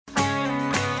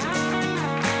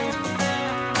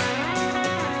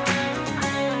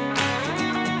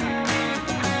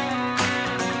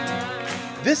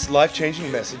This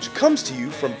life-changing message comes to you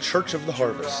from Church of the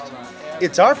Harvest.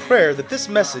 It's our prayer that this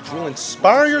message will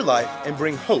inspire your life and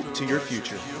bring hope to your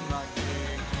future.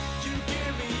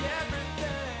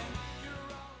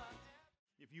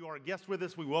 If you are a guest with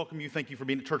us, we welcome you. Thank you for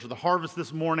being at Church of the Harvest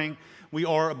this morning. We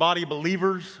are a body of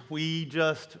believers. We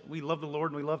love the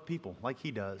Lord and we love people like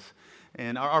He does.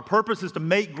 And our purpose is to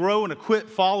make, grow, and equip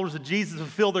followers of Jesus to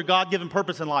fulfill their God-given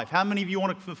purpose in life. How many of you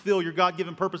want to fulfill your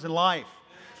God-given purpose in life?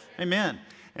 Amen.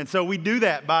 And so we do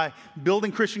that by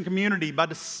building Christian community, by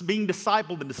being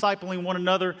discipled and discipling one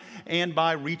another, and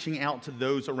by reaching out to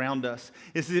those around us.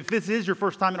 If this is your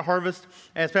first time at Harvest,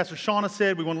 as Pastor Shauna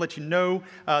said, we want to let you know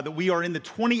that we are in the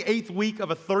 28th week of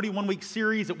a 31-week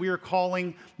series that we are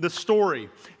calling The Story.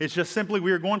 It's just simply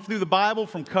we are going through the Bible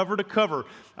from cover to cover.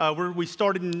 We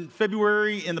started in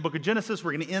February in the book of Genesis.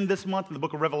 We're going to end this month in the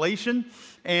book of Revelation.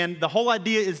 And the whole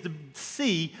idea is to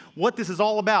see what this is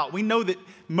all about. We know that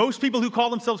most people who call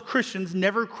themselves Christians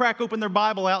never crack open their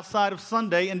Bible outside of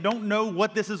Sunday and don't know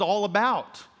what this is all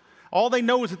about. All they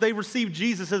know is that they received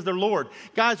Jesus as their Lord.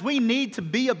 Guys, we need to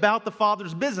be about the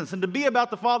Father's business. And to be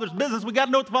about the Father's business, we got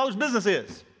to know what the Father's business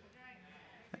is.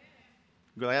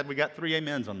 Glad we got 3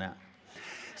 amens on that.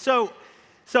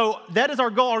 So that is our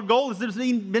goal. Our goal has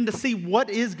been to see what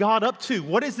is God up to.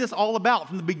 What is this all about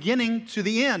from the beginning to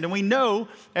the end? And we know,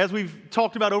 as we've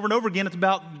talked about over and over again, it's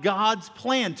about God's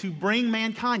plan to bring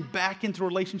mankind back into a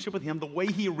relationship with Him the way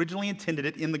He originally intended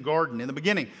it in the garden, in the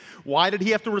beginning. Why did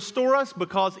He have to restore us?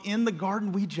 Because in the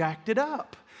garden we jacked it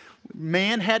up.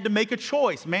 Man had to make a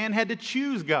choice. Man had to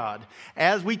choose God.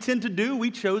 As we tend to do, we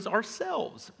chose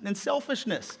ourselves and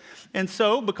selfishness. And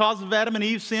so, because of Adam and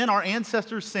Eve's sin, our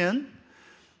ancestors' sin,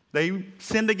 they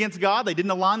sinned against God. They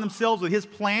didn't align themselves with His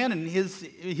plan and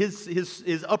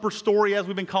His upper story, as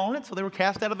we've been calling it. So they were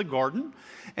cast out of the garden,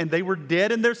 and they were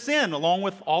dead in their sin, along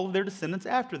with all of their descendants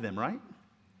after them, right?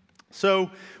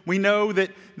 So we know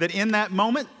that in that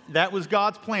moment, that was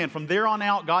God's plan. From there on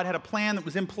out, God had a plan that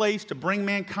was in place to bring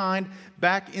mankind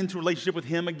back into relationship with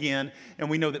Him again. And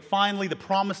we know that finally the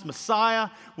promised Messiah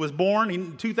was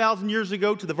born 2,000 years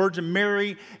ago to the Virgin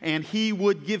Mary, and He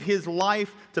would give His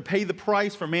life to pay the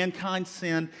price for mankind's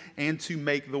sin and to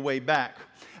make the way back.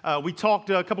 We talked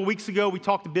a couple weeks ago, we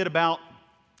talked a bit about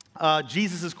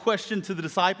Jesus' question to the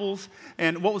disciples.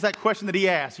 And what was that question that He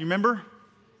asked? You remember?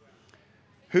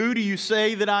 Who do you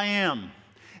say that I am?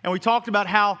 And we talked about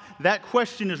how that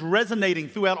question is resonating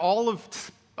throughout all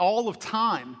of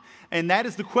time. And that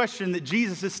is the question that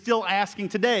Jesus is still asking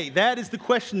today. That is the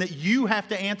question that you have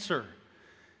to answer.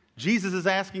 Jesus is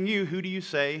asking you, who do you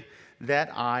say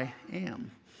that I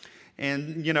am?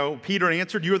 And, Peter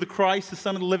answered, you are the Christ, the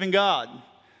Son of the living God.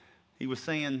 He was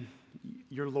saying,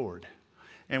 you're Lord.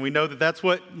 And we know that that's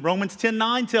what Romans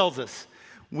 10:9 tells us.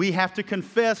 We have to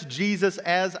confess Jesus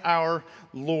as our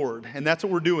Lord. And that's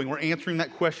what we're doing. We're answering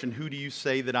that question, who do you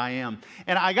say that I am?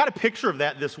 And I got a picture of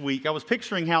that this week. I was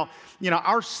picturing how,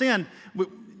 our sin,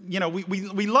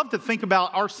 we love to think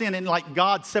about our sin and like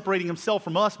God separating Himself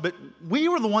from us, but we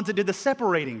were the ones that did the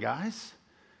separating, guys.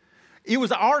 It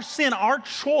was our sin, our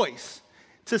choice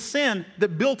to sin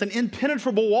that built an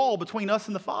impenetrable wall between us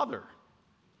and the Father.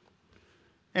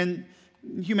 And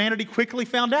humanity quickly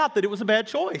found out that it was a bad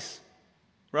choice.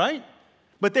 Right?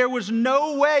 But there was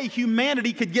no way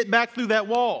humanity could get back through that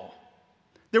wall.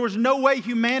 There was no way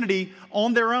humanity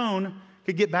on their own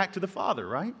could get back to the Father,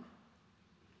 right?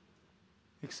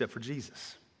 Except for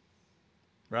Jesus.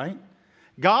 Right?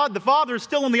 God, the Father, is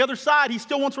still on the other side. He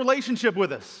still wants relationship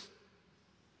with us.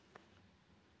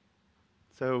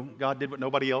 So God did what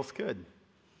nobody else could.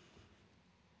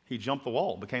 He jumped the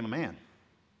wall, became a man.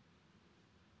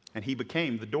 And He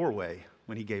became the doorway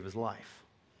when He gave His life.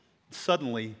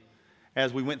 Suddenly,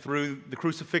 as we went through the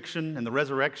crucifixion and the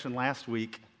resurrection last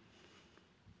week,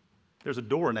 there's a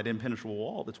door in that impenetrable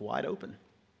wall that's wide open.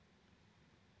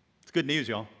 It's good news,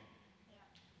 y'all.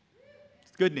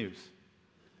 It's good news.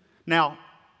 Now,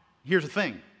 here's the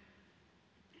thing.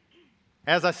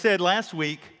 As I said last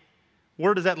week,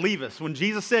 where does that leave us? When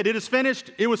Jesus said, it is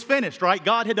finished, it was finished, right?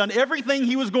 God had done everything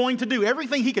He was going to do,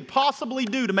 everything He could possibly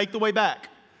do to make the way back.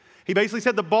 He basically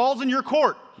said, the ball's in your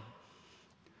court.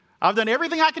 I've done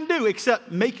everything I can do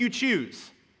except make you choose.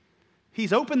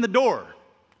 He's opened the door.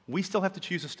 We still have to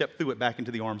choose to step through it back into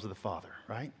the arms of the Father,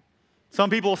 right? Some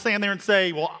people will stand there and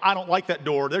say, well, I don't like that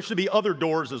door. There should be other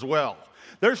doors as well.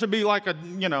 There should be like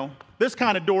this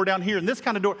kind of door down here and this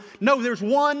kind of door. No, there's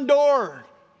one door,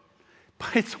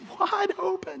 but it's wide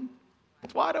open.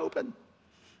 It's wide open.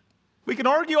 We can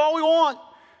argue all we want,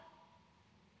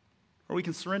 or we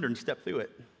can surrender and step through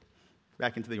it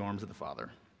back into the arms of the Father.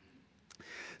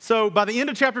 So by the end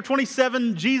of chapter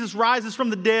 27, Jesus rises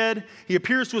from the dead. He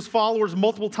appears to his followers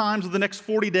multiple times over the next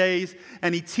 40 days,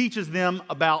 and he teaches them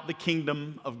about the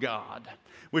kingdom of God,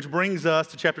 which brings us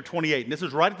to chapter 28. And this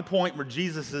is right at the point where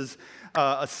Jesus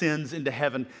ascends into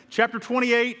heaven. Chapter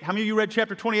 28, how many of you read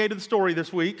chapter 28 of the story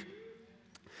this week?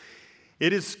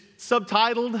 It is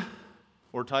subtitled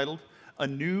or titled, A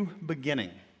New Beginning.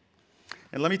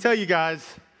 And let me tell you guys,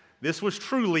 this was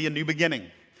truly a new beginning.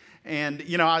 And,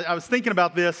 I was thinking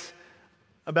about this,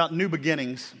 about new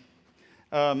beginnings.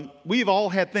 We've all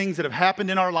had things that have happened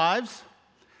in our lives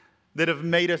that have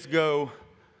made us go,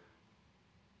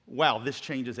 wow, this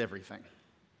changes everything.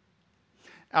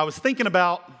 I was thinking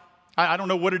about, I don't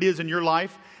know what it is in your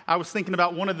life. I was thinking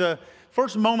about one of the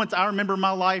first moments I remember in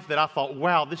my life that I thought,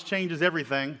 wow, this changes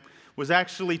everything, was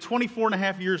actually 24 and a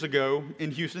half years ago in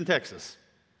Houston, Texas.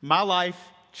 My life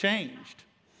changed.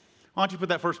 Why don't you put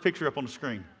that first picture up on the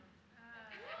screen?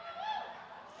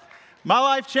 My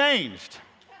life changed.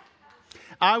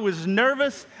 I was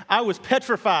nervous. I was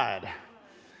petrified.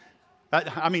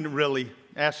 I mean, really.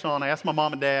 Ask Sean, ask my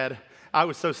mom and dad. I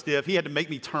was so stiff. He had to make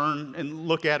me turn and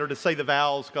look at her to say the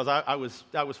vows because I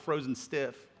was frozen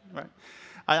stiff. Right?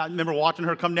 I remember watching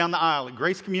her come down the aisle at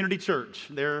Grace Community Church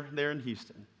there in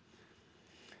Houston.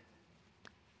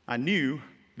 I knew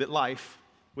that life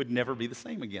would never be the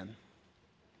same again.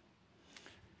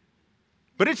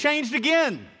 But it changed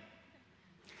again.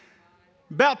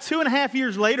 About 2.5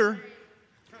 years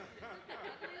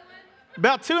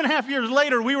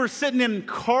later, we were sitting in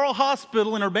Carle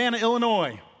Hospital in Urbana,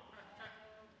 Illinois.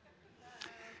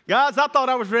 Guys, I thought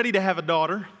I was ready to have a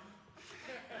daughter.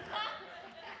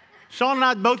 Sean and I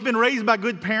had both been raised by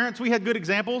good parents. We had good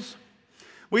examples.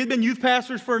 We had been youth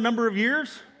pastors for a number of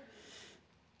years.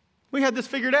 We had this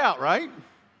figured out, right?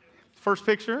 First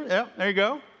picture, yeah, there you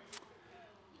go.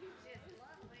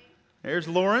 There's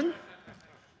Lauren.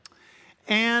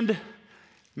 And,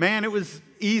 man, it was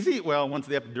easy. Well, once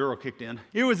the epidural kicked in,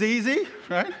 it was easy,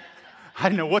 right? I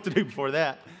didn't know what to do before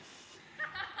that.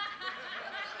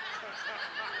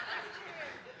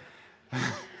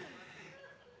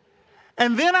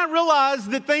 And then I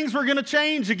realized that things were going to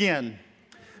change again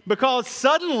because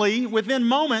suddenly, within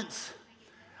moments,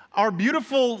 our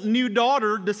beautiful new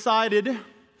daughter decided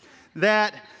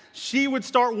that she would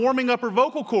start warming up her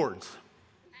vocal cords.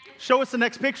 Show us the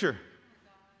next picture.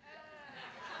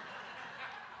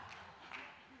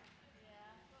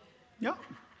 Yeah.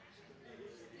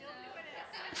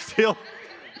 Still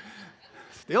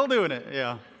doing it,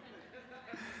 yeah.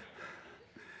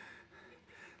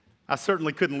 I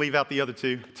certainly couldn't leave out the other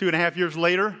two. 2.5 years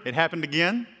later, it happened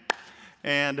again.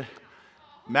 And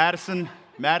Madison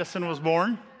was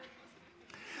born.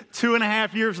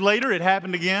 2.5 years later, it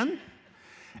happened again.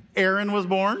 Aaron was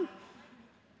born.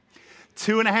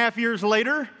 2.5 years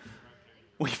later,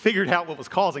 we figured out what was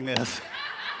causing this.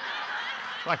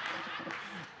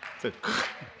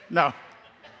 No.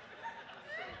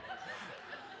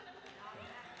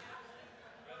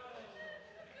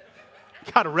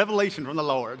 Got a revelation from the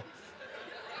Lord.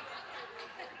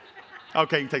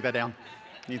 Okay, you can take that down.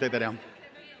 You can take that down.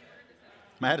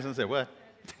 Madison said, what?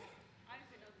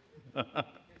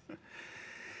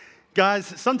 Guys,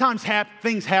 sometimes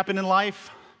things happen in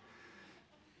life,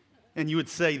 and you would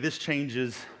say, this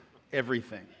changes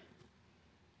everything.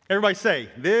 Everybody say,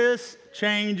 this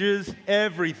changes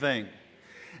everything.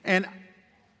 And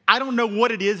I don't know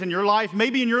what it is in your life.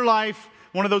 Maybe in your life,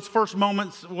 one of those first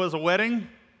moments was a wedding.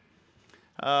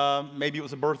 Maybe it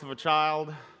was the birth of a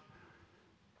child.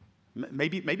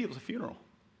 Maybe it was a funeral.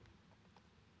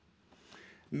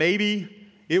 Maybe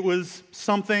it was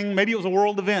something, maybe it was a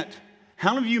world event.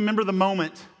 How many of you remember the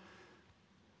moment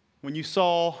when you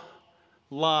saw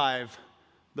live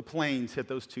the planes hit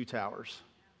those two towers?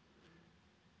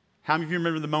 How many of you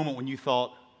remember the moment when you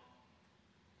thought,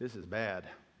 this is bad,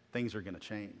 things are going to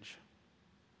change.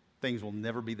 Things will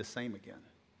never be the same again.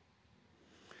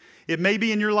 It may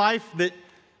be in your life that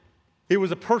it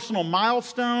was a personal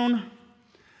milestone,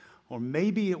 or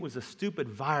maybe it was a stupid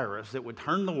virus that would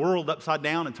turn the world upside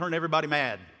down and turn everybody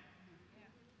mad.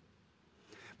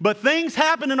 But things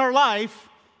happen in our life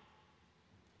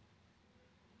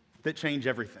that change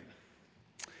everything.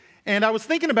 And I was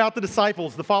thinking about the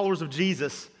disciples, the followers of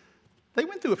Jesus. They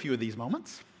went through a few of these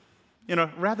moments in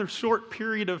a rather short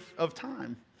period of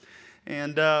time.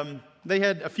 And they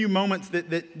had a few moments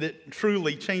that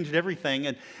truly changed everything.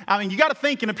 And I mean, you got to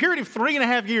think, in a period of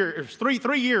 3.5 years,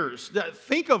 three years,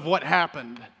 think of what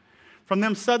happened. From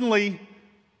them suddenly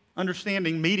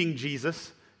understanding, meeting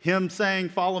Jesus, him saying,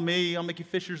 follow me, I'll make you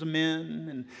fishers of men,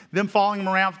 and them following him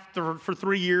around for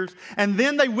 3 years. And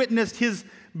then they witnessed his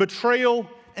betrayal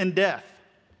and death.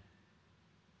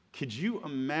 Could you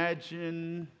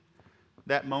imagine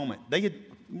that moment? They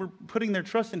were putting their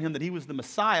trust in him that he was the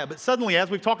Messiah, but suddenly, as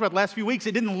we've talked about the last few weeks,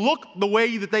 it didn't look the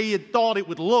way that they had thought it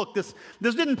would look. This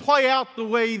didn't play out the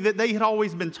way that they had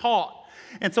always been taught.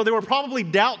 And so there were probably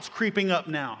doubts creeping up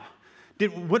now.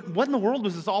 What in the world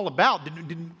was this all about?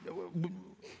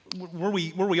 Were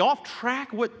we off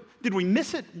track? Did we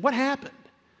miss it? What happened?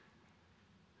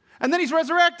 And then he's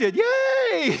resurrected.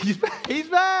 Yay! He's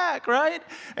back, right?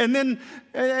 And then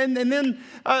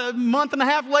a month and a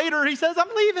half later, he says,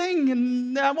 I'm leaving,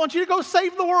 and I want you to go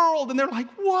save the world. And they're like,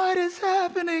 what is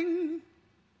happening?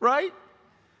 Right?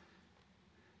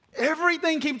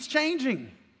 Everything keeps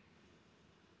changing.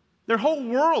 Their whole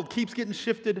world keeps getting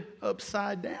shifted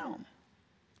upside down.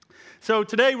 So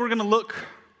today we're going to look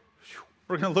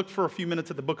for a few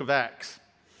minutes at the book of Acts.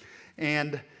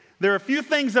 And there are a few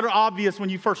things that are obvious when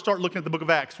you first start looking at the book of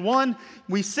Acts. One,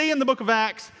 we see in the book of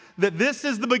Acts that this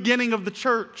is the beginning of the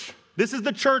church. This is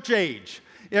the church age.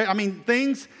 I mean,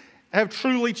 things have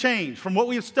truly changed. From what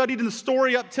we have studied in the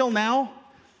story up till now,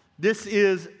 this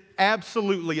is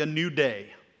absolutely a new day.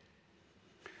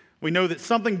 We know that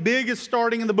something big is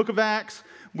starting in the book of Acts.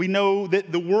 We know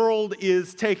that the world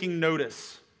is taking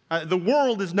notice. The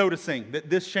world is noticing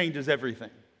that this changes everything.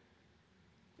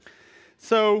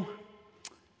 So,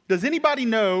 does anybody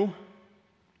know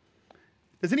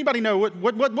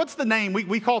what's the name?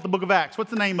 We call it the book of Acts.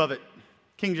 What's the name of it?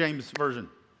 King James Version.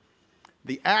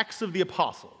 The Acts of the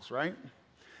Apostles, right?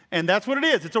 And that's what it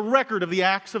is. It's a record of the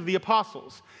Acts of the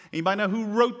Apostles. Anybody know who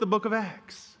wrote the book of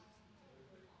Acts?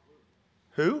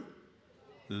 Who?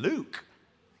 Luke.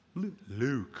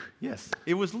 Luke. Yes,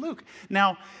 it was Luke.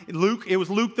 Now, it was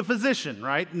Luke the physician,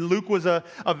 right? And Luke was an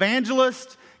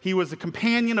evangelist. He was a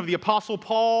companion of the Apostle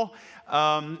Paul.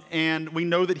 And we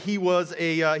know that he was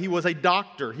a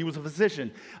doctor. He was a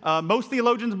physician. Most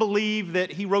theologians believe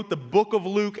that he wrote the book of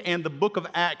Luke and the book of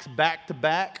Acts back to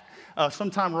back,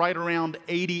 sometime right around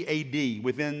 80 AD,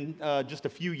 within just a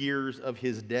few years of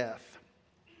his death.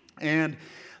 And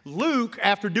Luke,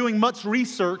 after doing much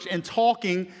research and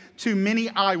talking to many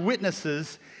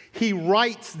eyewitnesses, he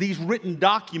writes these written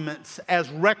documents as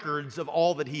records of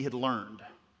all that he had learned.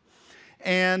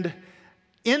 And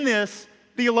in this,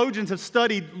 theologians have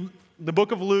studied the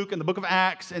book of Luke and the book of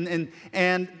Acts, and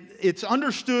it's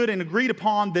understood and agreed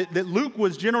upon that Luke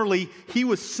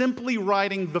was simply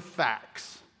writing the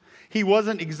facts. He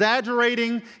wasn't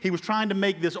exaggerating. He was trying to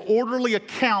make this orderly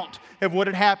account of what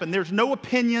had happened. There's no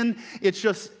opinion. It's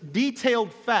just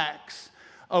detailed facts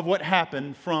of what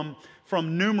happened from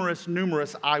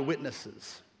numerous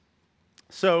eyewitnesses.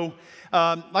 So,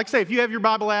 like I say, if you have your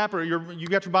Bible app or you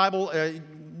got your Bible,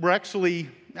 we're actually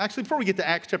before we get to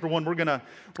Acts chapter 1, we're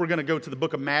gonna go to the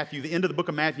book of Matthew, the end of the book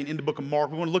of Matthew and into the book of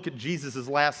Mark. We want to look at Jesus'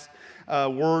 last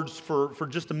words for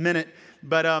just a minute.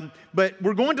 But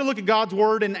we're going to look at God's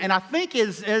word, and I think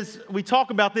as we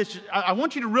talk about this, I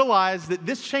want you to realize that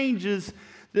this changes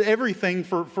everything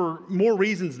for more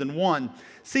reasons than one.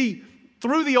 See,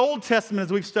 through the Old Testament,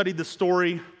 as we've studied the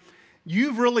story,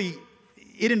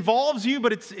 it involves you,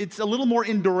 but it's a little more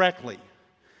indirectly.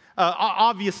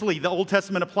 Obviously, the Old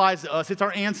Testament applies to us. It's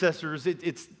our ancestors.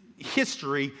 It's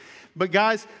history. But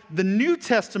guys, the New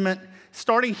Testament,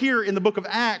 starting here in the book of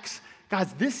Acts,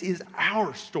 guys, this is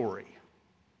our story.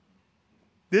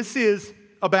 This is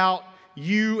about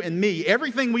you and me.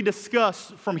 Everything we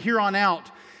discuss from here on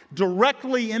out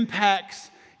directly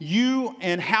impacts you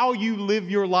and how you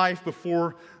live your life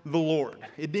before the Lord.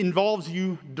 It involves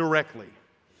you directly.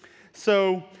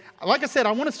 So, like I said,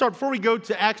 I want to start, before we go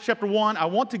to Acts chapter 1, I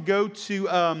want to go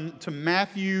to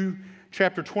Matthew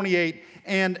chapter 28,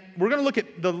 and we're going to look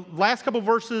at the last couple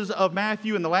verses of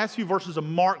Matthew and the last few verses of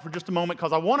Mark for just a moment,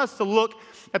 because I want us to look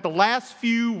at the last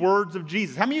few words of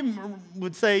Jesus. How many of you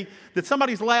would say that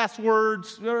somebody's last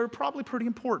words are probably pretty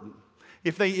important?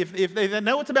 If they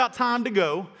know it's about time to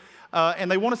go, and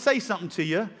they want to say something to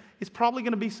you, it's probably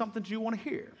going to be something that you want to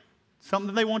hear.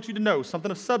 Something they want you to know, something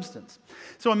of substance.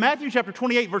 So in Matthew chapter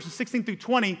 28, verses 16 through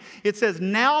 20, it says,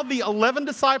 "Now the 11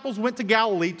 disciples went to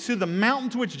Galilee, to the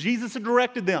mountain to which Jesus had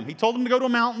directed them." He told them to go to a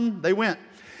mountain. They went.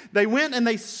 They went and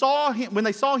they saw him. When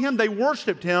they saw him, they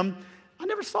worshiped him. I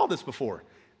never saw this before,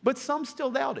 but some still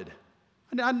doubted.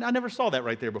 I never saw that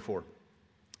right there before.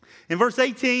 In verse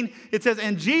 18, it says,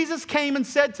 "And Jesus came and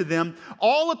said to them,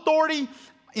 'All authority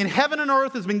in heaven and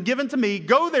earth has been given to me.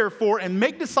 Go therefore and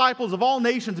make disciples of all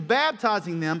nations,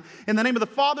 baptizing them in the name of the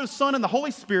Father, Son, and the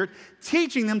Holy Spirit,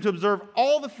 teaching them to observe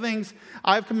all the things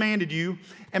I have commanded you.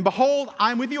 And behold,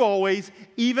 I am with you always,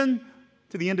 even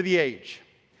to the end of the age.'"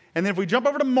 And then if we jump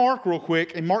over to Mark real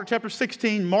quick, in Mark chapter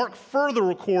 16, Mark further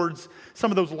records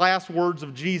some of those last words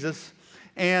of Jesus.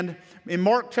 And in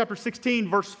Mark chapter 16,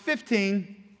 verse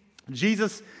 15,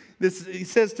 Jesus, he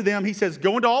says to them, he says,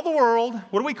 go into all the world.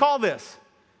 What do we call this?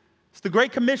 It's the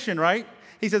Great Commission, right?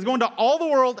 He says, go into all the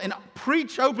world and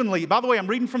preach openly. By the way, I'm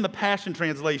reading from the Passion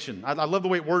Translation. I love the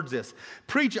way it words this.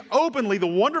 Preach openly the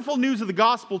wonderful news of the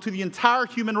gospel to the entire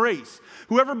human race.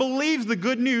 Whoever believes the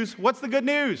good news, what's the good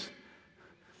news?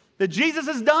 That Jesus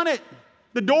has done it.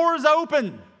 The door is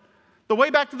open. The way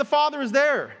back to the Father is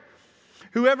there.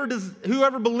 Whoever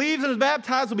believes and is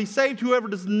baptized will be saved. Whoever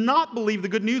does not believe the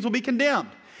good news will be condemned.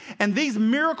 And these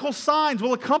miracle signs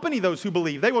will accompany those who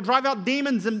believe. They will drive out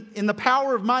demons in the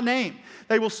power of my name.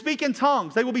 They will speak in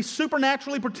tongues. They will be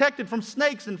supernaturally protected from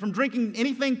snakes and from drinking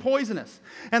anything poisonous.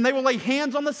 And they will lay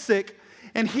hands on the sick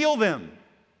and heal them.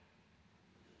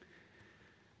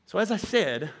 So as I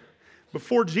said,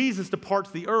 before Jesus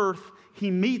departs the earth, he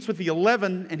meets with the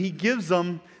 11 and he gives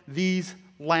them these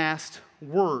last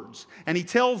words. And he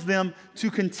tells them to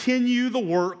continue the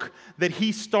work that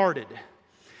he started.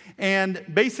 And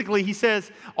basically he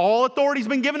says, all authority has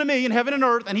been given to me in heaven and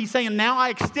earth. And he's saying, now I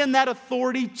extend that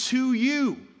authority to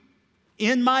you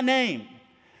in my name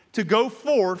to go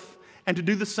forth and to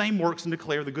do the same works and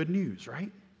declare the good news,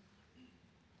 right?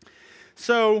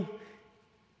 So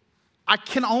I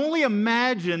can only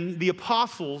imagine the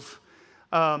apostles,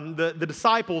 the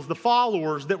disciples, the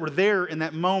followers that were there in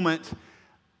that moment.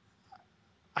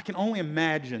 I can only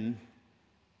imagine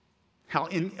how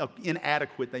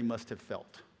inadequate they must have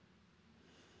felt.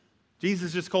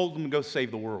 Jesus just called them to go save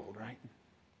the world, right?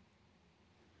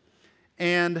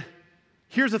 And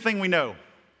here's the thing we know.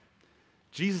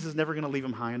 Jesus is never going to leave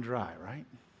them high and dry, right?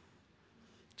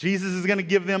 Jesus is going to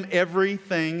give them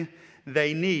everything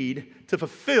they need to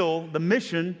fulfill the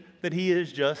mission that he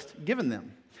has just given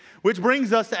them. Which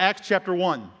brings us to Acts chapter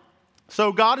 1.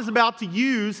 So God is about to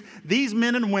use these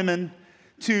men and women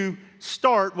to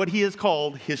start what he has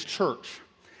called his church.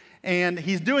 And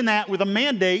he's doing that with a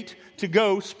mandate to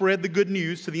go spread the good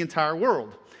news to the entire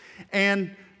world.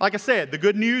 And like I said, the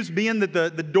good news being that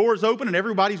the door is open and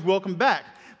everybody's welcome back.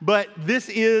 But this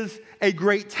is a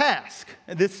great task.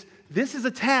 This is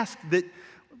a task that,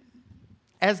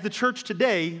 as the church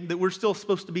today, that we're still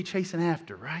supposed to be chasing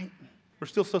after, right? We're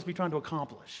still supposed to be trying to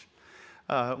accomplish.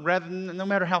 No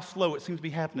matter how slow it seems to be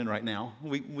happening right now,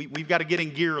 we've got to get in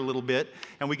gear a little bit,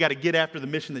 and we've got to get after the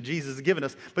mission that Jesus has given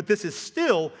us. But this is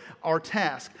still our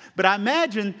task. But I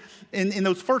imagine in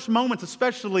those first moments,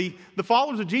 especially, the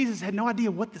followers of Jesus had no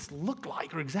idea what this looked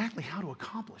like or exactly how to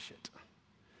accomplish it.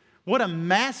 What a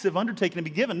massive undertaking to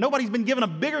be given. Nobody's been given a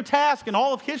bigger task in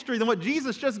all of history than what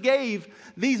Jesus just gave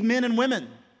these men and women.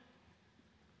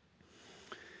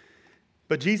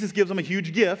 But Jesus gives them a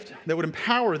huge gift that would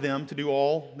empower them to do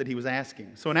all that he was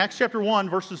asking. So in Acts chapter 1,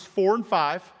 verses 4 and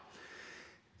 5,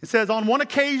 it says, on one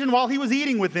occasion while he was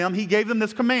eating with them, he gave them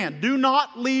this command: do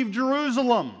not leave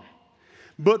Jerusalem,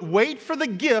 but wait for the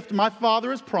gift my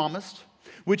Father has promised,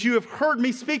 which you have heard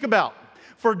me speak about.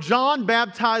 For John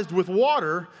baptized with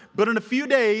water, but in a few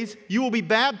days you will be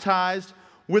baptized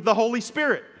with the Holy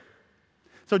Spirit.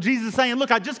 So Jesus is saying,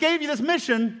 look, I just gave you this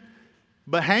mission,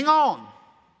 but hang on.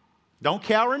 Don't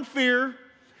cower in fear.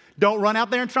 Don't run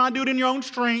out there and try and do it in your own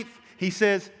strength. He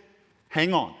says,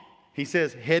 hang on. He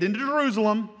says, head into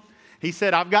Jerusalem. He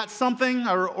said, I've got something,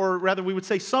 or rather we would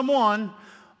say someone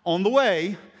on the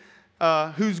way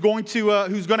who's going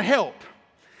to help.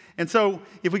 And so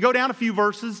if we go down a few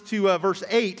verses to verse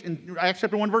 8, in Acts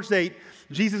chapter 1, verse 8,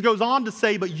 Jesus goes on to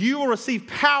say, but you will receive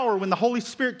power when the Holy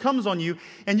Spirit comes on you,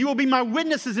 and you will be my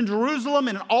witnesses in Jerusalem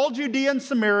and in all Judea and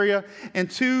Samaria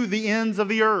and to the ends of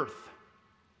the earth.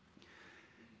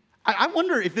 I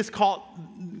wonder if this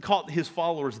caught his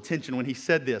followers' attention when he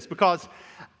said this, because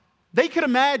they could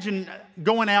imagine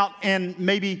going out and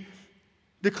maybe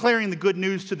declaring the good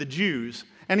news to the Jews.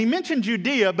 And he mentioned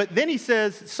Judea, but then he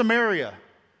says Samaria.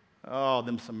 Oh,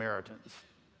 them Samaritans.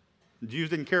 The Jews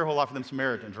didn't care a whole lot for them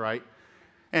Samaritans, right?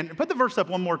 And put the verse up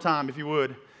one more time, if you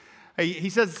would.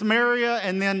 He says Samaria,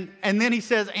 and then he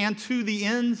says, and to the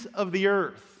ends of the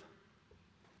earth.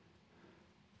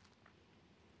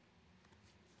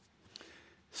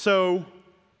 So,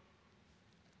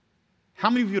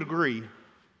 how many of you would agree?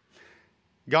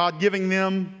 God giving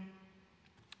them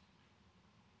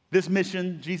this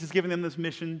mission, Jesus giving them this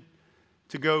mission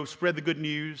to go spread the good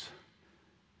news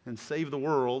and save the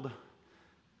world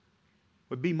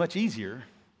would be much easier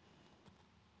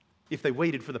if they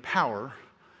waited for the power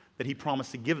that he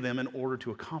promised to give them in order to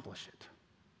accomplish it.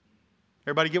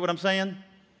 Everybody get what I'm saying?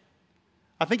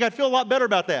 I think I'd feel a lot better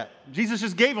about that. Jesus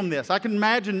just gave them this. I can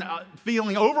imagine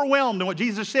feeling overwhelmed in what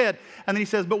Jesus said. And then he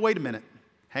says, but wait a minute.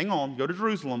 Hang on. Go to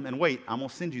Jerusalem and wait. I'm going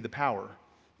to send you the power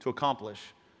to accomplish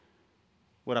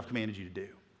what I've commanded you to do.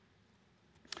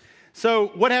 So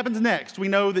what happens next? We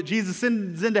know that Jesus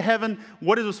ascends into heaven.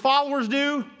 What do his followers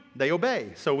do? They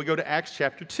obey. So we go to Acts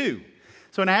chapter 2.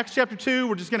 So in Acts chapter 2,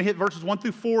 we're just going to hit verses 1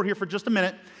 through 4 here for just a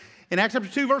minute. In Acts chapter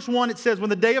 2, verse 1, it says, when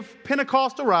the day of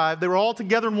Pentecost arrived, they were all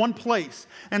together in one place.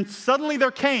 And suddenly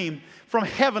there came from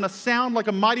heaven a sound like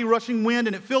a mighty rushing wind,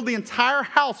 and it filled the entire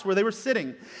house where they were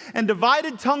sitting. And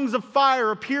divided tongues of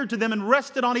fire appeared to them and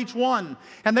rested on each one.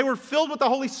 And they were filled with the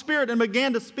Holy Spirit and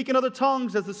began to speak in other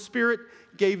tongues as the Spirit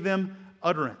gave them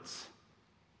utterance.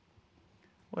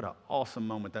 What an awesome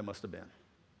moment that must have been.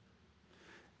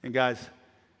 And guys,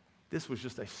 this was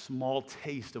just a small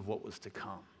taste of what was to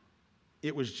come.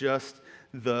 It was just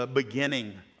the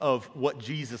beginning of what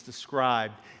Jesus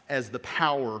described as the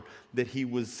power that he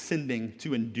was sending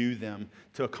to endue them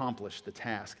to accomplish the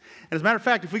task. And as a matter of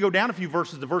fact, if we go down a few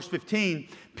verses to verse 15,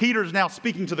 Peter's now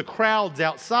speaking to the crowds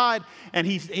outside, and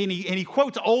he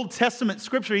quotes Old Testament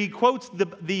scripture. He quotes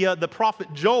the prophet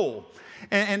Joel.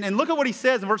 And look at what he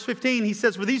says in verse 15. He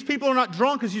says, for these people are not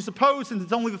drunk as you suppose, since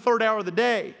it's only the third hour of the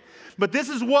day. But this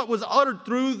is what was uttered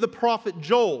through the prophet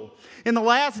Joel. In the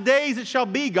last days it shall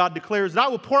be, God declares, that I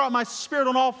will pour out my spirit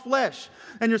on all flesh.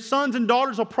 And your sons and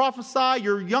daughters will prophesy.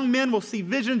 Your young men will see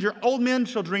visions. Your old men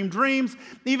shall dream dreams.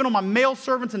 Even on my male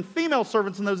servants and female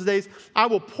servants in those days, I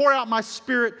will pour out my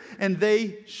spirit, and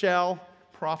they shall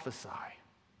prophesy.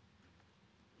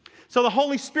 So the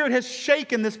Holy Spirit has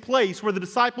shaken this place where the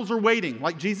disciples are waiting,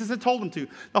 like Jesus had told them to.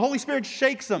 The Holy Spirit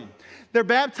shakes them. They're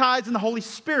baptized in the Holy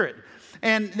Spirit.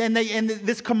 And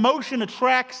this commotion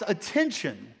attracts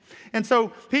attention. And so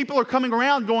people are coming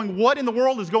around going, what in the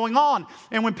world is going on?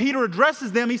 And when Peter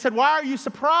addresses them, he said, why are you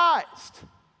surprised?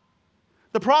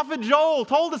 The prophet Joel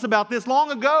told us about this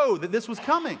long ago, that this was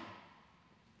coming.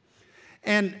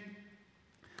 And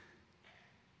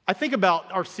I think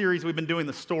about our series we've been doing,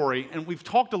 The Story, and we've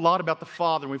talked a lot about the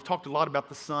Father, and we've talked a lot about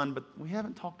the Son, but we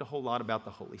haven't talked a whole lot about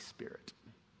the Holy Spirit.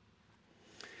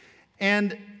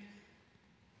 And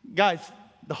guys,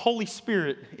 the Holy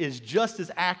Spirit is just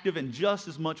as active and just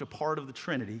as much a part of the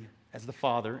Trinity as the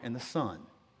Father and the Son.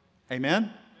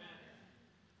 Amen?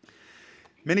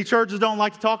 Many churches don't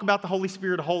like to talk about the Holy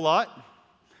Spirit a whole lot.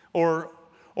 Or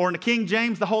in the King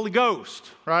James, the Holy Ghost,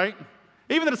 right?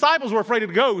 Even the disciples were afraid of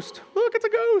the ghost. Look, it's a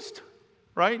ghost,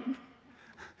 right?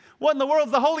 What in the world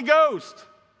is the Holy Ghost?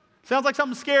 Sounds like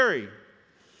something scary.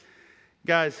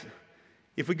 Guys,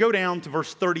 if we go down to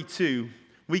verse 32,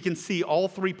 we can see all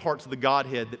three parts of the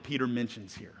Godhead that Peter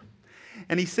mentions here.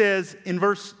 And he says in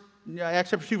Acts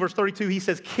chapter 2, verse 32, he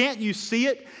says, can't you see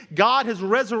it? God has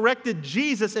resurrected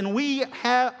Jesus, and we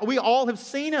all have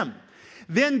seen him.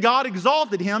 Then God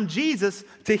exalted him, Jesus,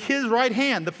 to his right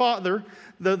hand, the Father,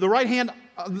 the right hand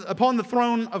upon the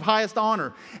throne of highest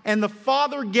honor. And the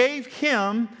Father gave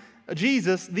him,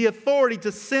 Jesus, the authority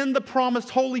to send the promised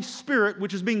Holy Spirit,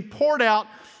 which is being poured out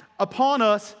upon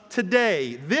us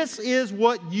today. This is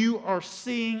what you are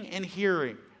seeing and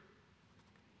hearing.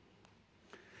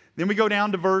 Then we go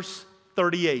down to verse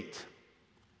 38.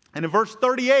 And in verse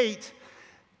 38,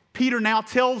 Peter now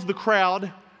tells the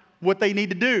crowd what they need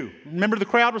to do. Remember, the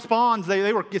crowd responds.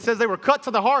 It says they were cut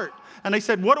to the heart. And they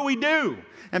said, what do we do?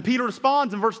 And Peter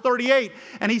responds in verse 38,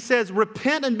 and he says,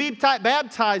 repent and be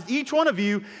baptized, each one of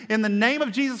you, in the name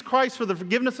of Jesus Christ for the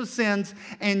forgiveness of sins,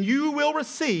 and you will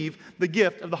receive the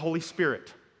gift of the Holy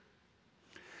Spirit.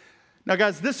 Now,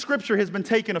 guys, this scripture has been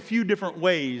taken a few different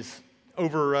ways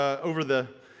over the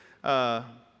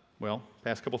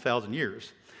past couple thousand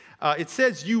years. It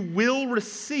says you will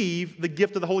receive the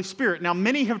gift of the Holy Spirit. Now,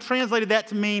 many have translated that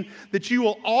to mean that you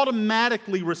will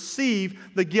automatically receive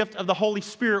the gift of the Holy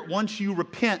Spirit once you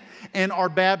repent and are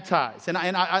baptized. And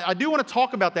I do want to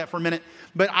talk about that for a minute,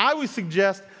 but I would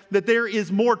suggest that there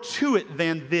is more to it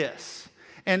than this.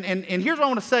 And here's what I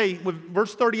want to say with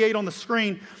verse 38 on the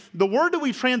screen. The word that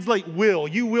we translate will,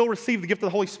 you will receive the gift of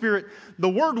the Holy Spirit. The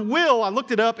word will, I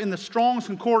looked it up in the Strong's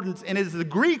Concordance, and it is the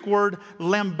Greek word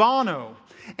lambano.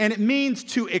 And it means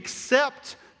to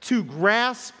accept, to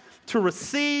grasp, to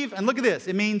receive. And look at this.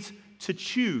 It means to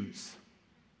choose.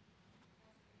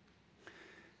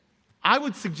 I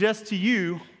would suggest to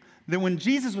you that when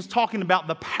Jesus was talking about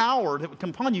the power that would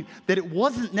come upon you, that it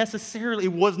was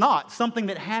not something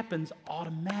that happens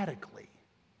automatically.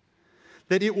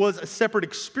 That it was a separate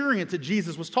experience that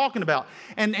Jesus was talking about.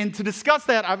 And to discuss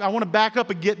that, I want to back up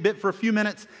a bit for a few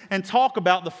minutes and talk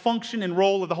about the function and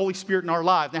role of the Holy Spirit in our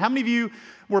lives. Now, how many of you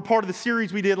were part of the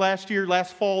series we did last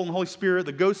fall on the Holy Spirit,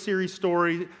 the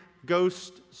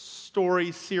Ghost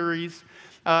Story series?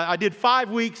 I did 5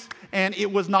 weeks, and it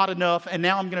was not enough, and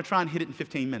now I'm going to try and hit it in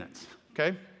 15 minutes,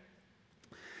 okay?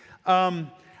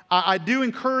 I do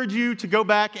encourage you to go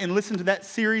back and listen to that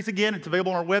series again. It's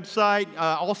available on our website.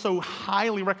 Also,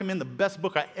 highly recommend the best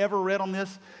book I ever read on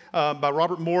this by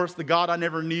Robert Morris, The God I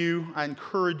Never Knew. I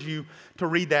encourage you to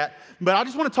read that. But I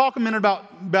just want to talk a minute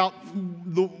about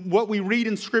what we read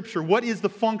in Scripture. What is the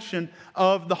function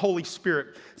of the Holy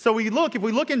Spirit? So if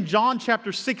we look in John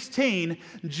chapter 16,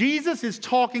 Jesus is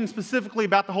talking specifically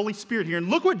about the Holy Spirit here. And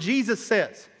look what Jesus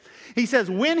says. He says,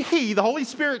 when He, the Holy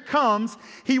Spirit, comes,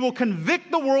 He will convict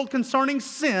the world concerning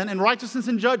sin and righteousness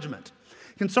and judgment.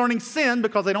 Concerning sin,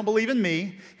 because they don't believe in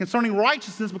me. Concerning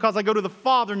righteousness, because I go to the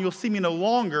Father and you'll see me no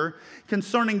longer.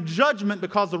 Concerning judgment,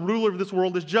 because the ruler of this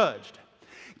world is judged.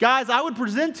 Guys, I would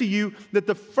present to you that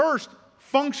the first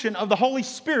function of the Holy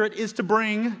Spirit is to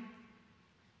bring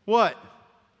what?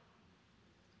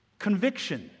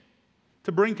 Conviction.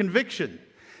 To bring conviction.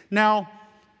 Now,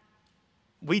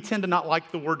 we tend to not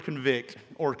like the word convict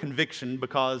or conviction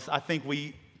because I think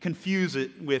we confuse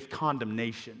it with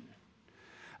condemnation.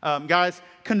 Guys,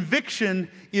 conviction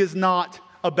is not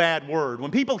a bad word. When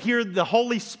people hear the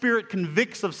Holy Spirit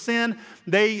convicts of sin,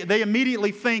 they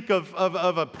immediately think of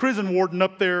a prison warden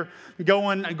up there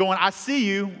going, I see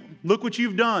you. Look what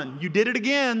you've done. You did it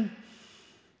again.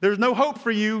 There's no hope for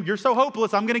you. You're so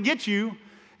hopeless. I'm going to get you.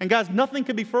 And guys, nothing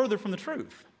could be further from the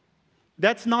truth.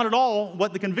 That's not at all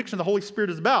what the conviction of the Holy Spirit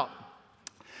is about.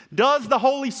 Does the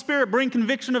Holy Spirit bring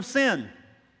conviction of sin?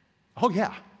 Oh,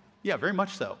 yeah. Yeah, very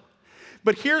much so.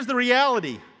 But here's the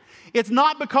reality. It's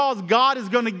not because God is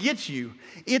going to get you.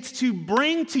 It's to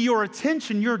bring to your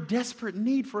attention your desperate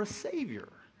need for a Savior.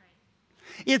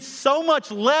 It's so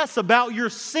much less about your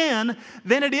sin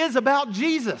than it is about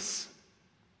Jesus.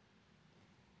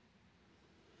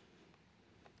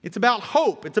 It's about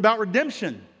hope. It's about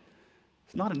redemption.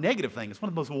 It's not a negative thing. It's one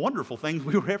of the most wonderful things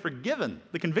we were ever given.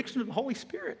 The conviction of the Holy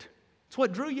Spirit. It's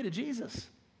what drew you to Jesus.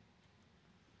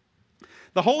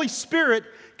 The Holy Spirit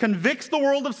convicts the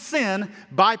world of sin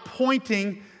by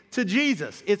pointing to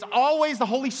Jesus. It's always the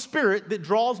Holy Spirit that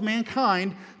draws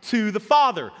mankind to the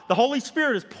Father. The Holy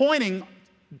Spirit is pointing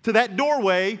to that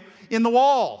doorway in the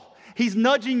wall. He's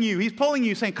nudging you. He's pulling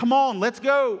you, saying, come on, let's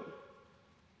go.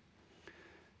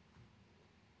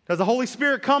 Does the Holy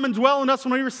Spirit come and dwell in us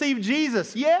when we receive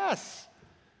Jesus? Yes.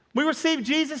 We receive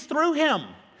Jesus through Him.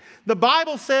 The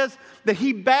Bible says that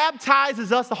He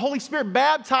baptizes us, the Holy Spirit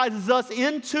baptizes us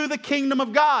into the kingdom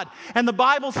of God. And the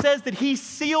Bible says that He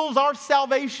seals our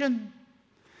salvation.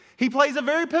 He plays a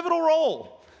very pivotal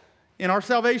role in our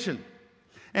salvation.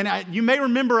 And you may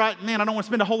remember, I don't want to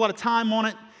spend a whole lot of time on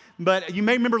it, but you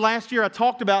may remember last year I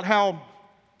talked about how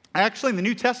actually in the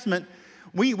New Testament,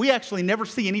 we actually never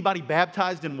see anybody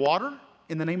baptized in water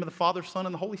in the name of the Father, Son,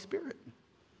 and the Holy Spirit.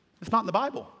 It's not in the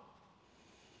Bible.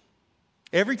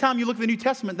 Every time you look at the New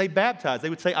Testament, they baptize. They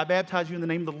would say, I baptize you in the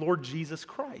name of the Lord Jesus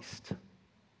Christ.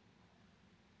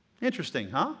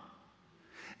 Interesting, huh?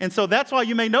 And so that's why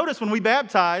you may notice when we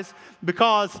baptize,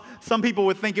 because some people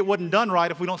would think it wasn't done right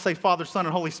if we don't say Father, Son,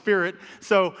 and Holy Spirit.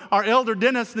 So our elder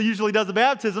Dennis usually does the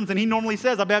baptisms, and he normally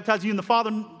says, I baptize you in the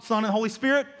Father, Son, and Holy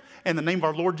Spirit, in the name of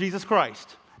our Lord Jesus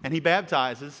Christ. And he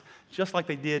baptizes just like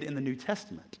they did in the New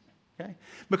Testament. Okay?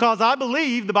 Because I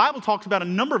believe the Bible talks about a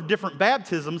number of different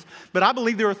baptisms, but I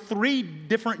believe there are 3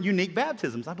 different unique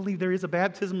baptisms. I believe there is a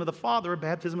baptism of the Father, a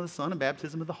baptism of the Son, and a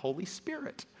baptism of the Holy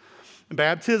Spirit. The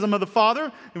baptism of the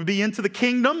Father, it would be into the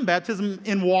kingdom, baptism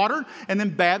in water, and then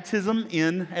baptism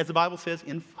in, as the Bible says,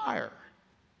 in fire.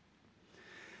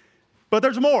 But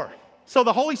there's more. So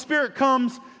the Holy Spirit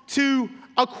comes to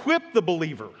equip the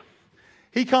believer.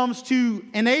 He comes to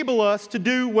enable us to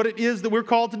do what it is that we're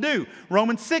called to do.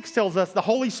 Romans 6 tells us the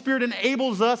Holy Spirit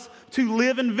enables us to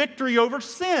live in victory over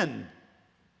sin.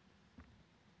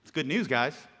 It's good news,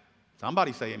 guys.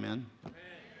 Somebody say amen. Amen.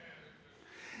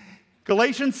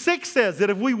 Galatians 6 says that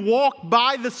if we walk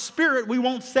by the Spirit, we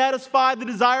won't satisfy the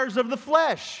desires of the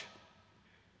flesh.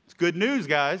 It's good news,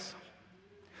 guys.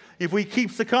 If we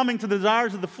keep succumbing to the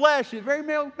desires of the flesh, it very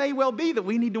may well be that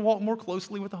we need to walk more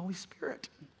closely with the Holy Spirit.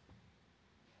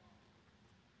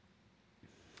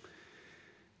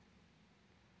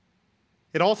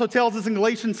 It also tells us in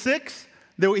Galatians 6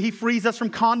 that He frees us from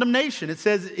condemnation. It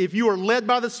says, if you are led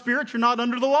by the Spirit, you're not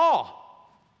under the law.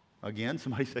 Again,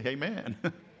 somebody say amen.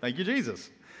 Thank you, Jesus.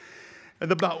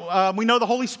 We know the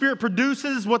Holy Spirit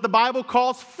produces what the Bible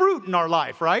calls fruit in our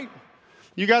life, right?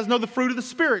 You guys know the fruit of the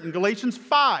Spirit in Galatians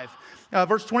 5.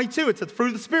 Verse 22, it says, the fruit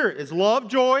of the Spirit is love,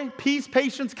 joy, peace,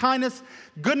 patience, kindness,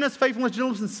 goodness, faithfulness,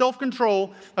 gentleness, and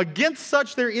self-control. Against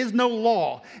such there is no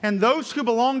law. And those who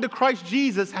belong to Christ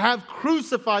Jesus have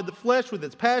crucified the flesh with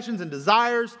its passions and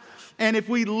desires. And if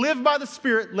we live by the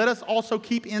Spirit, let us also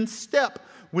keep in step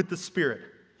with the Spirit.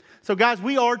 So guys,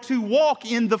 we are to walk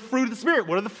in the fruit of the Spirit.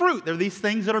 What are the fruit? They're these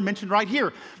things that are mentioned right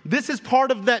here. This is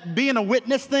part of that being a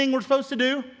witness thing we're supposed to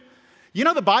do. You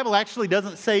know, the Bible actually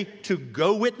doesn't say to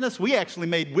go witness. We actually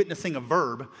made witnessing a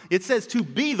verb. It says to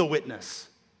be the witness.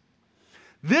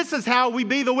 This is how we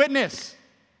be the witness.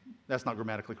 That's not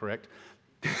grammatically correct.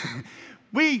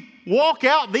 We walk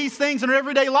out these things in our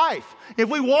everyday life. If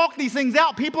we walk these things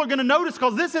out, people are going to notice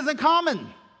because this isn't common.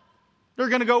 They're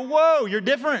going to go, whoa, you're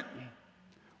different.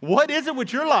 What is it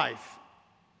with your life?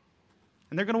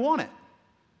 And they're going to want it.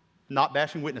 Not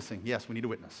bashing witnessing. Yes, we need a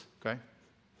witness, okay?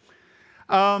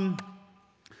 And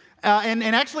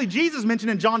actually, Jesus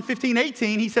mentioned in John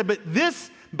 15:18, he said, but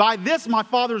by this my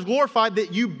Father is glorified,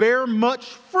 that you bear much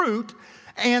fruit,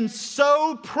 and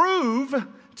so prove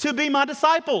to be my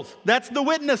disciples. That's the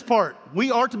witness part.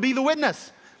 We are to be the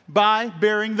witness by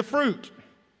bearing the fruit.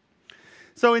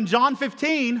 So in John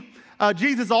 15,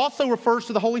 Jesus also refers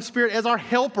to the Holy Spirit as our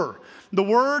helper. The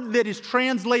word that is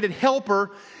translated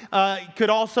helper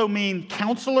could also mean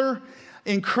counselor,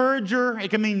 encourager. It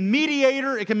can mean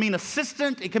mediator. It can mean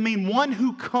assistant. It can mean one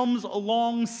who comes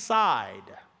alongside.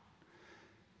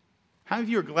 How many of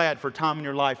you are glad for a time in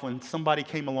your life when somebody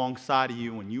came alongside of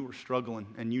you when you were struggling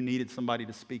and you needed somebody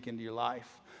to speak into your life?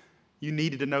 You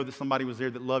needed to know that somebody was there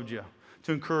that loved you,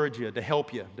 to encourage you, to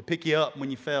help you, to pick you up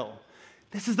when you fell.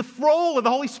 This is the role of the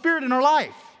Holy Spirit in our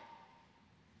life.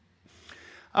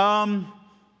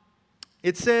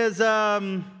 It says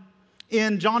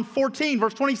in John 14,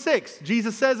 verse 26,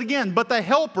 Jesus says again, but the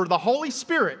Helper, the Holy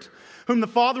Spirit, whom the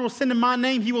Father will send in my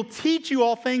name, he will teach you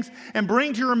all things and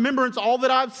bring to your remembrance all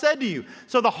that I've said to you.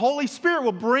 So the Holy Spirit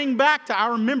will bring back to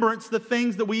our remembrance the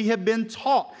things that we have been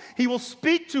taught. He will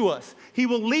speak to us. He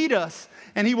will lead us,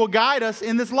 and he will guide us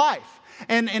in this life.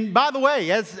 And by the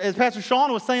way, as Pastor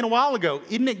Sean was saying a while ago,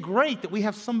 isn't it great that we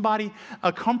have somebody,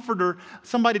 a comforter,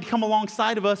 somebody to come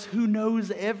alongside of us who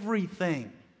knows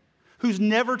everything, who's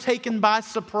never taken by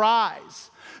surprise,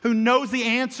 who knows the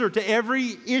answer to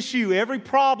every issue, every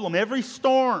problem, every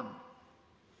storm.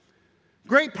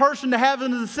 Great person to have as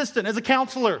an assistant, as a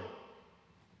counselor.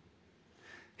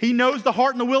 He knows the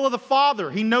heart and the will of the Father.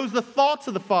 He knows the thoughts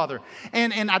of the Father.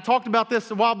 And I talked about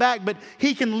this a while back, but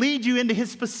he can lead you into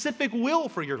his specific will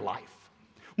for your life.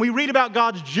 We read about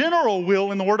God's general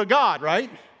will in the Word of God, right?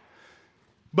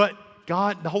 But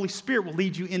God, the Holy Spirit, will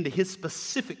lead you into his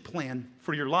specific plan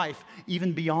for your life,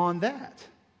 even beyond that.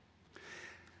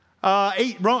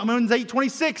 Romans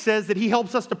 8:26 says that he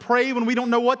helps us to pray when we don't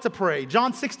know what to pray.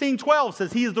 John 16:12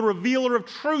 says he is the revealer of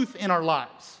truth in our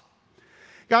lives.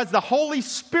 Guys, the Holy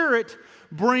Spirit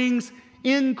brings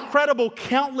incredible,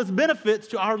 countless benefits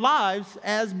to our lives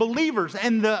as believers.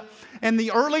 And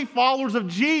the early followers of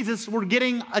Jesus were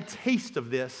getting a taste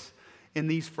of this in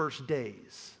these first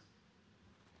days.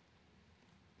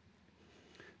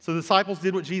 So the disciples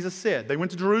did what Jesus said. They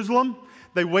went to Jerusalem.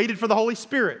 They waited for the Holy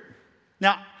Spirit.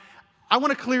 Now, I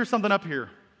want to clear something up here.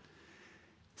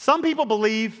 Some people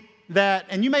believe that,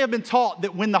 and you may have been taught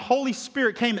that when the Holy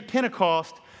Spirit came at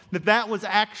Pentecost, that was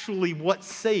actually what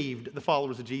saved the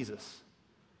followers of Jesus.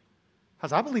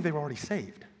 Because I believe they were already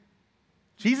saved.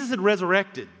 Jesus had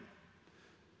resurrected.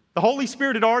 The Holy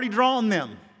Spirit had already drawn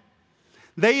them.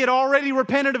 They had already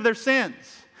repented of their sins.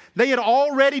 They had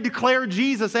already declared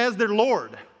Jesus as their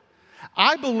Lord.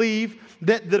 I believe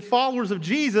that the followers of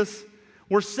Jesus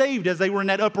were saved as they were in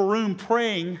that upper room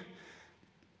praying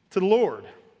to the Lord.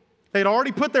 They had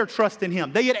already put their trust in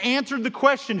him. They had answered the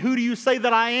question, who do you say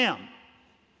that I am?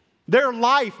 Their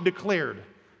life declared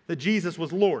that Jesus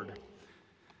was Lord.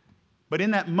 But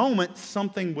in that moment,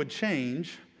 something would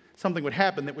change. Something would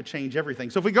happen that would change everything.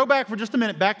 So if we go back for just a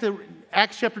minute, back to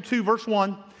Acts chapter 2, verse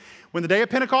 1. When the day of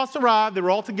Pentecost arrived, they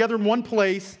were all together in one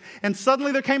place. And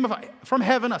suddenly there came from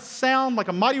heaven a sound like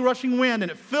a mighty rushing wind,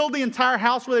 and it filled the entire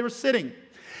house where they were sitting.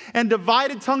 And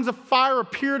divided tongues of fire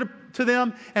appeared to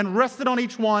them and rested on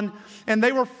each one. And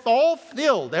they were all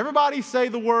filled. Everybody say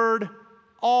the word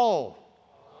all.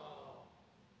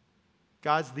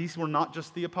 Guys, these were not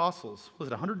just the apostles. Was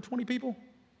it 120 people,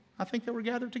 I think, that were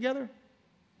gathered together?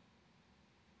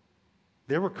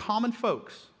 There were common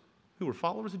folks who were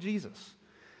followers of Jesus.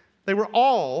 They were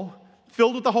all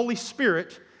filled with the Holy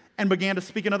Spirit and began to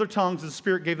speak in other tongues as the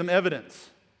Spirit gave them evidence.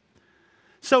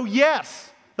 So yes,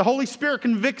 the Holy Spirit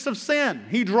convicts of sin.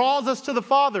 He draws us to the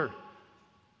Father.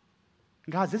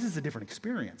 Guys, this is a different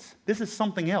experience. This is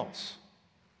something else.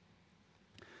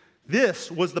 This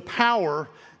was the power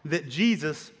that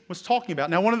Jesus was talking about.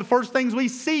 Now, one of the first things we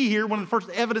see here, one of the first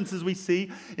evidences we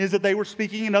see, is that they were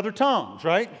speaking in other tongues,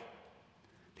 right?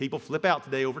 People flip out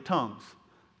today over tongues.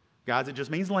 Guys, it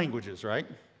just means languages, right?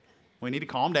 We need to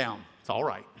calm down. It's all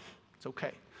right. It's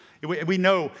okay. We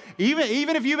know,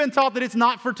 even if you've been taught that it's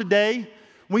not for today,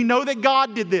 we know that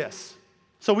God did this.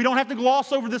 So we don't have to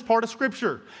gloss over this part of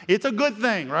Scripture. It's a good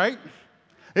thing, right?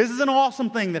 This is an awesome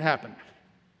thing that happened.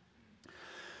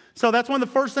 So that's one of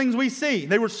the first things we see.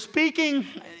 They were speaking,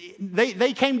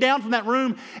 they came down from that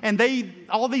room, and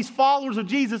all these followers of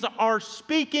Jesus are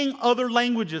speaking other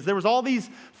languages. There was all these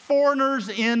foreigners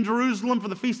in Jerusalem for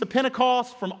the Feast of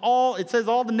Pentecost from all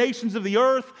the nations of the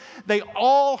earth. They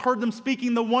all heard them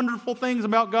speaking the wonderful things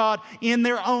about God in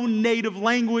their own native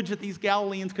language that these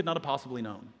Galileans could not have possibly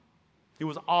known. It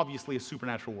was obviously a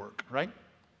supernatural work, right?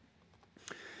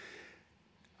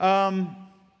 The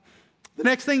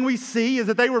next thing we see is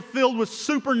that they were filled with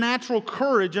supernatural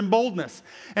courage and boldness.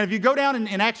 And if you go down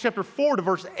in Acts chapter 4 to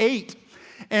verse 8,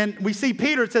 and we see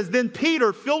Peter, it says, "Then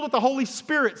Peter, filled with the Holy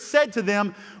Spirit, said to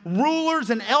them, 'Rulers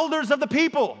and elders of the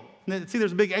people.'" See,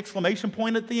 there's a big exclamation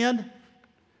point at the end.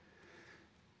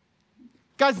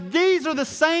 Guys, these are the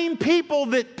same people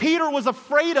that Peter was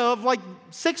afraid of like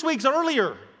 6 weeks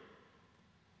earlier.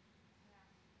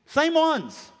 Same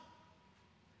ones.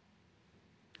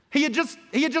 He had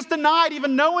just denied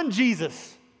even knowing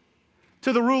Jesus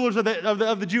to the rulers of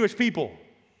the Jewish people.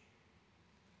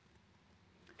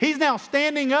 He's now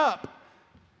standing up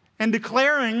and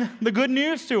declaring the good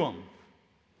news to them.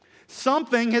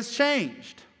 Something has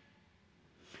changed.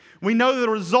 We know the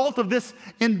result of this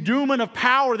endowment of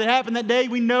power that happened that day.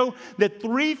 We know that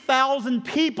 3,000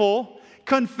 people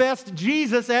confessed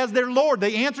Jesus as their Lord.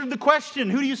 They answered the question,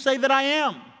 "Who do you say that I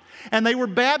am?" And they were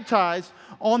baptized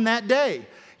on that day.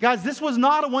 Guys, this was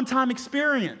not a one-time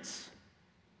experience.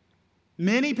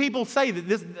 Many people say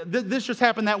that this just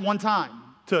happened that one time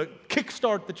to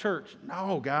kickstart the church.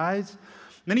 No, guys.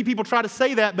 Many people try to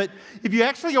say that, but if you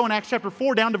actually go in Acts chapter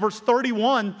 4 down to verse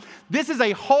 31, this is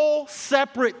a whole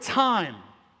separate time.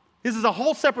 This is a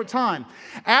whole separate time.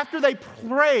 After they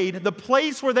prayed, the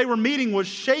place where they were meeting was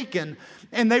shaken,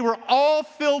 and they were all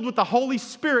filled with the Holy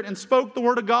Spirit and spoke the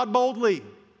word of God boldly.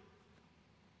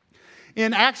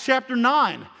 In Acts chapter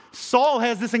 9, Saul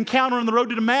has this encounter on the road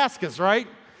to Damascus, right?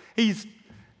 He's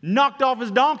knocked off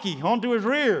his donkey onto his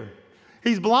rear.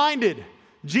 He's blinded.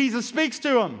 Jesus speaks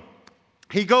to him.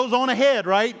 He goes on ahead,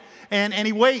 right? And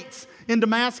he waits in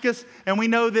Damascus. And we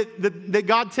know that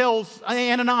God tells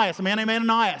Ananias, a man named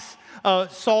Ananias,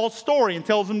 Saul's story and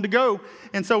tells him to go.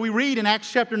 And so we read in Acts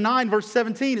chapter 9, verse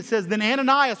 17, it says, "Then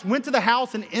Ananias went to the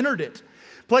house and entered it.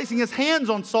 Placing his hands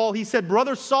on Saul, he said,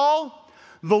 'Brother Saul,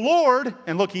 the Lord,'"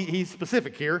 and look, he's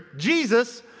specific here,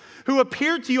 "'Jesus, who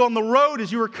appeared to you on the road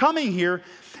as you were coming here,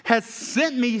 has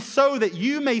sent me so that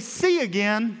you may see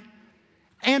again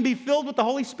and be filled with the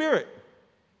Holy Spirit.'"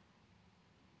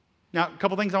 Now, a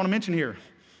couple things I want to mention here.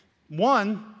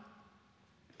 One,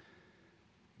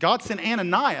 God sent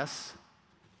Ananias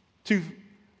to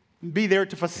be there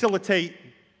to facilitate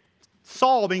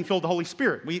Saul being filled with the Holy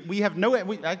Spirit. I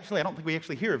don't think we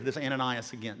actually hear of this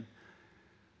Ananias again.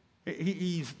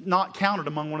 He's not counted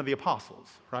among one of the apostles,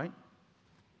 right?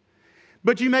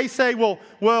 But you may say, well,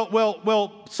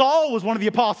 Saul was one of the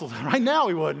apostles. Right now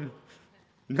he wasn't.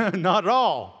 Not at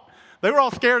all. They were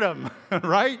all scared of him,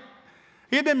 right?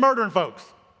 He had been murdering folks.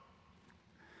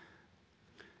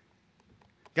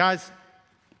 Guys,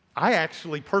 I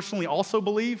actually personally also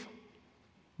believe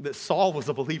that Saul was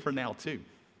a believer now too.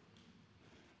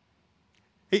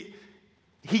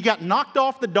 He got knocked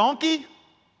off the donkey.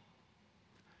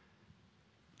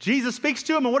 Jesus speaks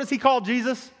to him, and what does he call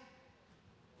Jesus?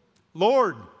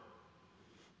 Lord.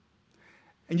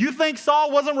 And you think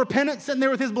Saul wasn't repentant sitting there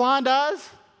with his blind eyes?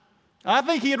 I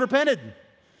think he had repented.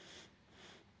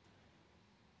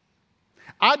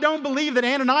 I don't believe that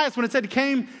Ananias, when it said he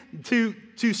came to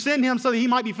send him so that he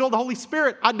might be filled with the Holy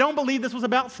Spirit, I don't believe this was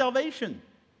about salvation.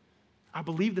 I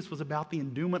believe this was about the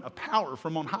endowment of power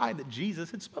from on high that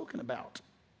Jesus had spoken about.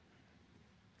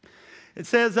 It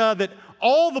says that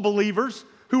all the believers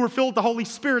who were filled with the Holy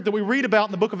Spirit that we read about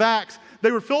in the book of Acts,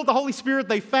 they were filled with the Holy Spirit.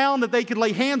 They found that they could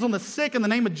lay hands on the sick in the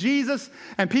name of Jesus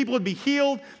and people would be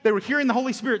healed. They were hearing the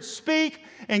Holy Spirit speak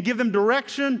and give them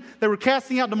direction. They were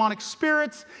casting out demonic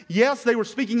spirits. Yes, they were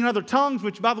speaking in other tongues,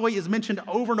 which, by the way, is mentioned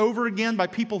over and over again by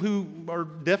people who are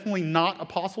definitely not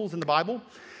apostles in the Bible.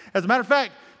 As a matter of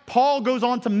fact, Paul goes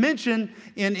on to mention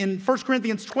in 1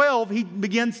 Corinthians 12, he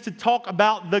begins to talk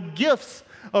about the gifts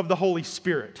of the Holy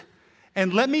Spirit.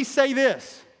 And let me say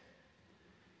this.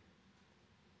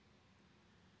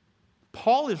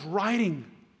 Paul is writing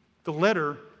the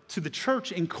letter to the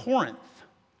church in Corinth,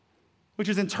 which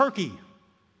is in Turkey.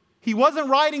 He wasn't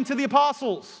writing to the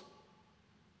apostles.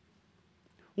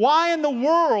 Why in the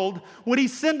world would he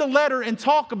send a letter and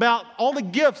talk about all the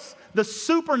gifts, the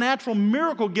supernatural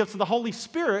miracle gifts of the Holy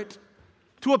Spirit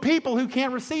to a people who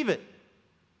can't receive it.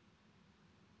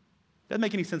 Doesn't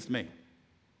make any sense to me.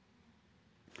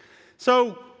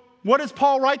 So, what does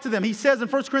Paul write to them? He says in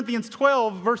 1 Corinthians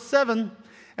 12, verse 7,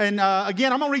 and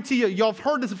again, I'm going to read to you. Y'all have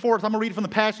heard this before, so I'm going to read it from the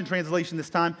Passion Translation this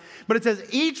time. But it says,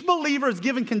 each believer is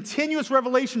given continuous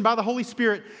revelation by the Holy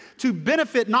Spirit to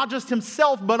benefit not just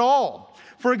himself, but all.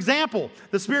 For example,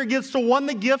 the Spirit gives to one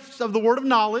the gifts of the word of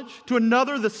knowledge. To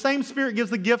another, the same Spirit gives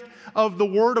the gift of the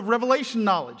word of revelation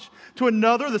knowledge. To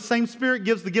another, the same Spirit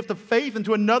gives the gift of faith. And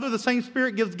to another, the same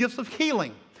Spirit gives gifts of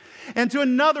healing. And to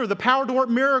another, the power to work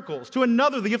miracles. To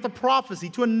another, the gift of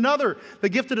prophecy. To another, the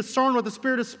gift to discern what the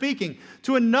Spirit is speaking.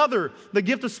 To another, the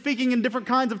gift of speaking in different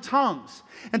kinds of tongues.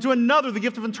 And to another, the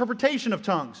gift of interpretation of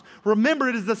tongues. Remember,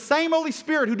 it is the same Holy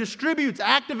Spirit who distributes,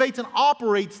 activates, and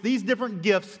operates these different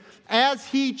gifts as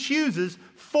He chooses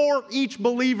for each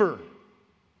believer.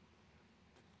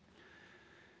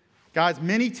 Guys,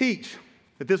 many teach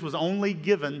that this was only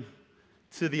given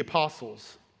to the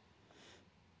apostles.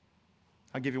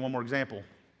 I'll give you one more example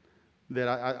that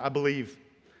I believe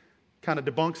kind of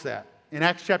debunks that. In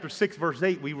Acts chapter 6, verse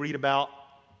 8, we read about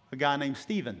a guy named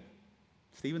Stephen.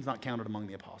 Stephen's not counted among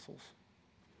the apostles.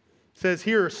 It says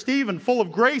here, Stephen, full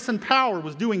of grace and power,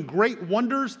 was doing great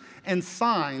wonders and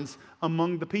signs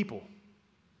among the people.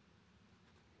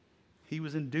 He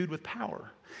was endued with power.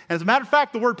 And as a matter of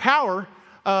fact, the word power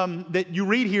that you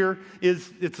read here it's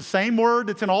the same word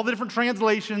that's in all the different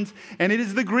translations, and it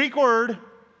is the Greek word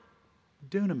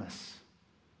dunamis.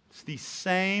 It's the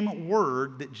same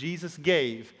word that Jesus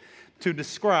gave to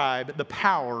describe the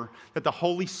power that the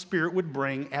Holy Spirit would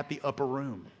bring at the upper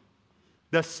room.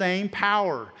 The same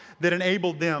power that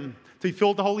enabled them to be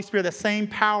filled with the Holy Spirit, the same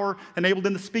power enabled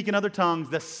them to speak in other tongues,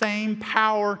 the same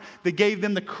power that gave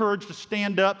them the courage to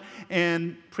stand up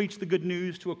and preach the good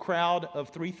news to a crowd of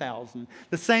 3,000.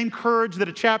 The same courage that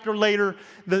a chapter later,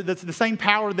 the same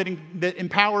power that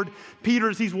empowered Peter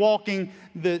as he's walking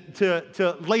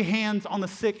to lay hands on the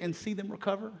sick and see them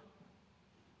recover.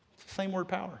 It's the same word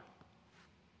power.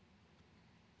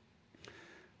 I'll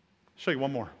show you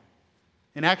one more.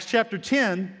 In Acts chapter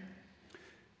 10,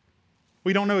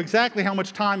 we don't know exactly how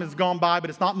much time has gone by, but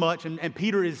it's not much. And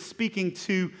Peter is speaking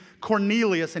to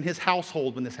Cornelius and his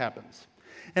household when this happens.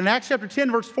 And in Acts chapter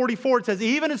 10, verse 44, it says,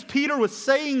 even as Peter was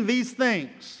saying these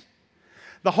things,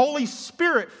 the Holy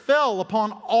Spirit fell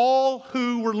upon all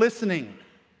who were listening.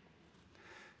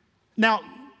 Now,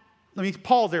 let me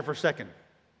pause there for a second.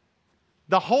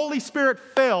 The Holy Spirit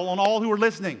fell on all who were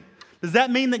listening. Does that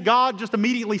mean that God just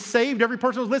immediately saved every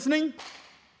person who was listening?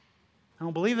 I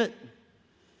don't believe it.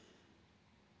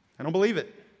 I don't believe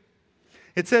it.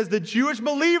 It says the Jewish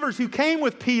believers who came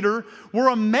with Peter were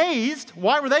amazed.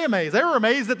 Why were they amazed? They were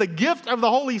amazed that the gift of the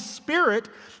Holy Spirit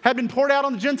had been poured out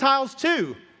on the Gentiles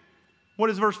too. What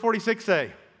does verse 46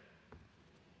 say?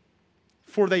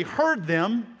 For they heard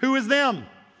them. Who is them?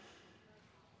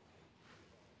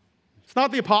 It's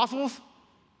not the apostles.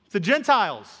 It's the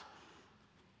Gentiles.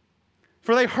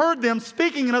 For they heard them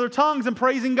speaking in other tongues and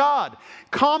praising God.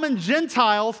 Common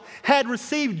Gentiles had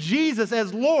received Jesus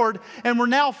as Lord and were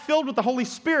now filled with the Holy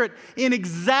Spirit in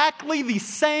exactly the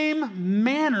same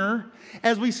manner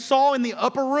as we saw in the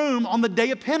upper room on the day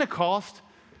of Pentecost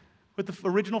with the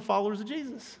original followers of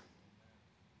Jesus.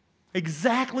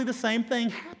 Exactly the same thing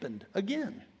happened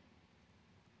again.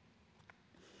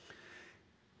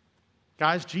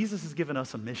 Guys, Jesus has given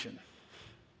us a mission.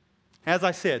 As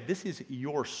I said, this is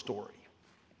your story.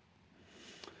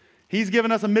 He's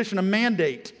given us a mission, a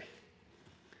mandate.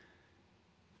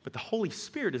 But the Holy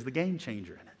Spirit is the game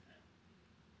changer in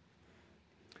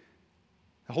it.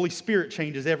 The Holy Spirit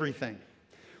changes everything.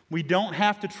 We don't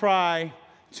have to try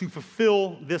to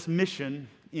fulfill this mission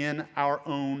in our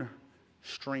own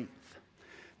strength.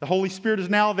 The Holy Spirit is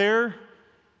now there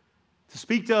to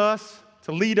speak to us,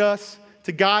 to lead us,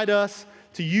 to guide us,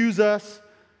 to use us.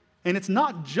 And it's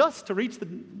not just to reach the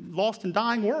lost and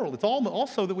dying world. It's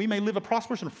also that we may live a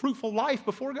prosperous and fruitful life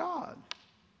before God.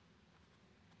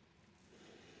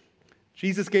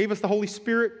 Jesus gave us the Holy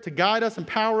Spirit to guide us,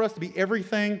 empower us to be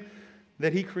everything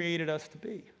that He created us to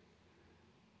be.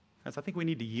 As I think we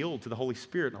need to yield to the Holy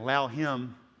Spirit and allow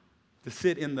Him to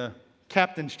sit in the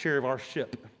captain's chair of our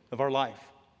ship, of our life.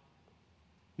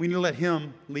 We need to let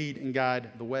Him lead and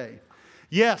guide the way.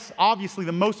 Yes, obviously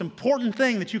the most important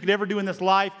thing that you could ever do in this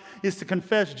life is to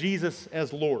confess Jesus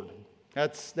as Lord.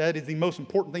 That is the most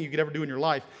important thing you could ever do in your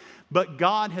life. But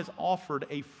God has offered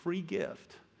a free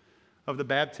gift of the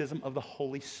baptism of the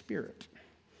Holy Spirit.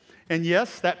 And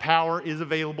yes, that power is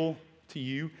available to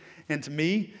you and to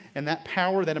me. And that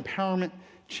power, that empowerment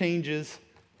changes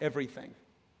everything.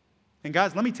 And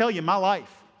guys, let me tell you, in my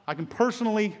life, I can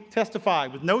personally testify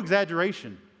with no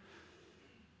exaggeration.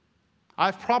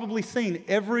 I've probably seen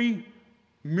every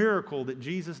miracle that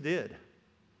Jesus did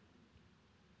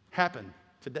happen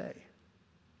today.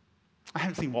 I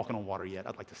haven't seen walking on water yet.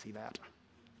 I'd like to see that.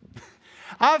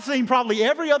 I've seen probably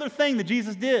every other thing that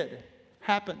Jesus did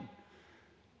happen.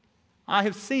 I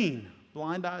have seen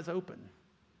blind eyes open.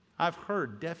 I've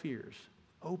heard deaf ears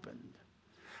opened.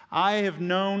 I have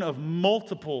known of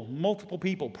multiple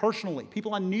people personally,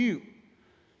 people I knew,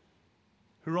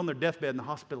 who were on their deathbed in the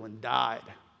hospital and died.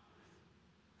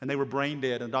 And they were brain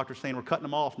dead, and the doctor's saying we're cutting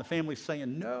them off, and the family's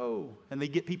saying no. And they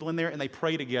get people in there and they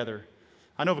pray together.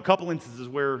 I know of a couple instances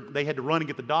where they had to run and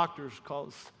get the doctors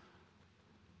because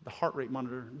the heart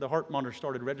monitor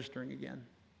started registering again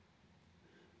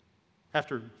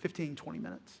after 15, 20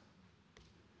 minutes.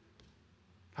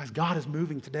 Guys, God is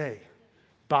moving today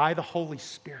by the Holy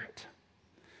Spirit.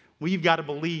 We've got to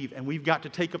believe, and we've got to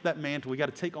take up that mantle. We've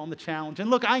got to take on the challenge. And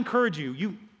look, I encourage you,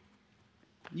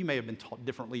 you may have been taught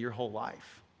differently your whole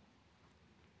life.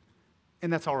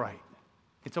 And that's all right.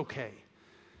 It's okay.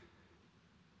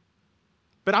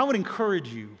 But I would encourage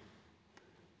you,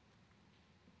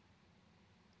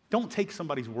 don't take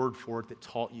somebody's word for it that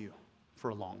taught you for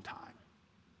a long time.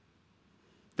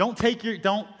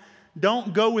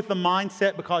 Don't go with the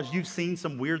mindset because you've seen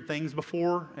some weird things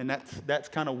before, and that's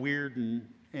kind of weird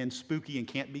and spooky and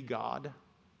can't be God.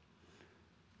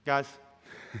 Guys,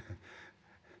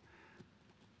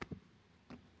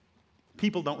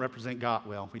 people don't represent God.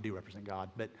 Well, we do represent God,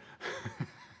 but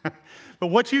but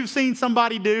what you've seen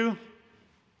somebody do,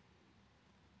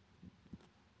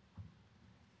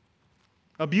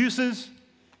 abuses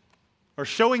or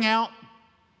showing out,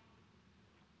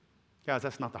 guys,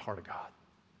 that's not the heart of God.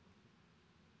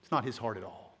 It's not his heart at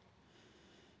all.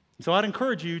 So I'd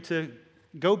encourage you to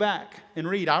go back and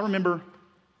read. I remember,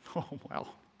 oh, wow,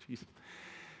 jeez.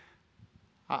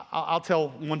 I'll tell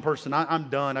one person, I'm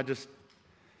done.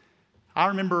 I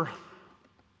remember,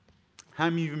 how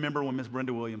many of you remember when Miss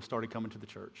Brenda Williams started coming to the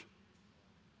church?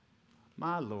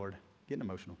 My Lord, getting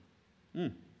emotional.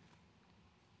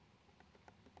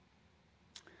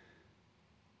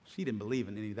 She didn't believe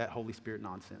in any of that Holy Spirit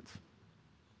nonsense.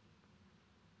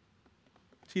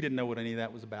 She didn't know what any of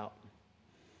that was about.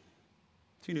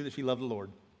 She knew that she loved the Lord.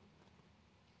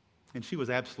 And she was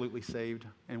absolutely saved,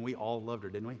 and we all loved her,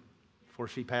 didn't we? Before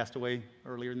she passed away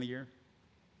earlier in the year.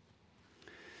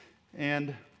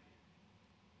 And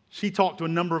she talked to a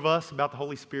number of us about the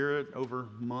Holy Spirit over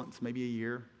months, maybe a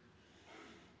year.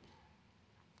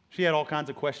 She had all kinds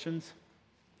of questions.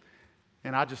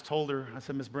 And I just told her, I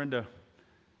said, Miss Brenda,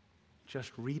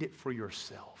 just read it for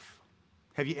yourself.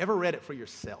 Have you ever read it for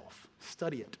yourself?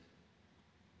 Study it.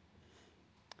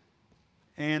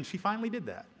 And she finally did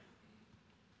that.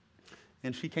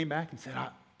 And she came back and said,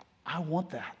 I want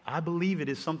that. I believe it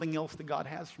is something else that God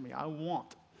has for me. I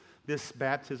want this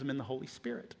baptism in the Holy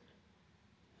Spirit.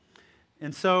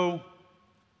 And so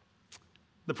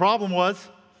the problem was,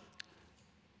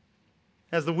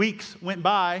 as the weeks went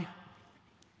by,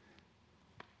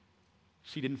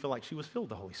 she didn't feel like she was filled with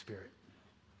the Holy Spirit.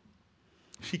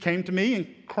 She came to me and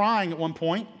crying at one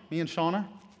point, me and Shauna,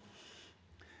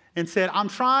 and said, I'm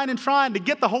trying to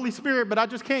get the Holy Spirit, but I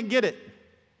just can't get it.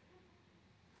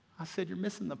 I said, you're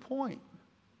missing the point.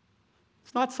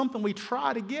 It's not something we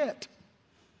try to get.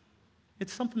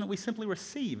 It's something that we simply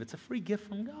receive. It's a free gift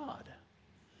from God.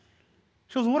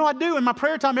 She goes, what do I do? In my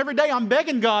prayer time every day, I'm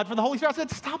begging God for the Holy Spirit. I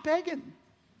said, stop begging.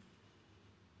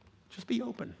 Just be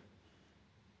open.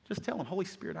 Just tell him, Holy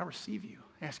Spirit, I receive you.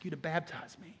 I ask you to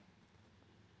baptize me.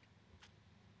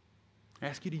 I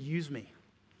ask you to use me.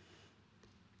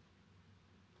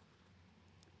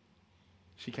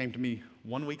 She came to me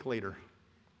 1 week later,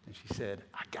 and she said,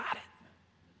 I got it.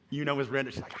 You know Ms.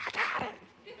 Brenda. She's like, I got it.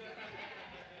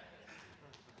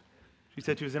 She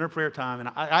said she was in her prayer time, and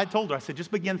I told her, I said, just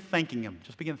begin thanking him.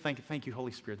 Just begin thanking, thank you,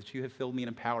 Holy Spirit, that you have filled me and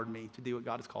empowered me to do what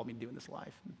God has called me to do in this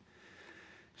life. And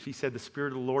she said the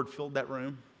Spirit of the Lord filled that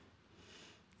room,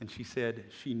 and she said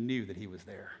she knew that he was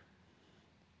there.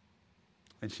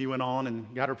 And she went on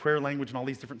and got her prayer language and all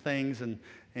these different things,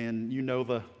 and you know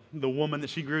the woman that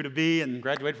she grew to be and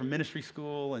graduated from ministry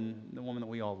school, and the woman that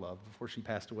we all loved before she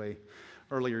passed away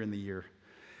earlier in the year.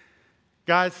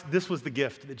 Guys, this was the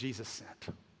gift that Jesus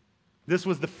sent. This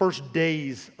was the first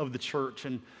days of the church,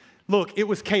 and look, it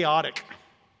was chaotic.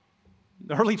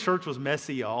 The early church was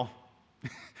messy, y'all.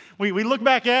 We look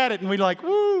back at it and we're like,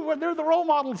 woo, they're the role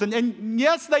models. And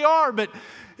yes, they are, but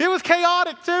it was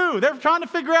chaotic too. They're trying to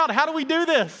figure out, how do we do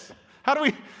this?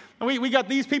 And we got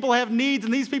these people have needs,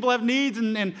 and these people have needs,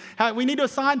 and we need to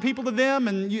assign people to them.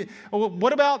 And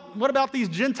what about these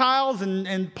Gentiles?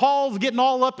 And Paul's getting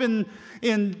all up in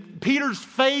Peter's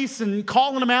face and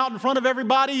calling him out in front of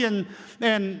everybody, and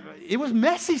it was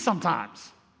messy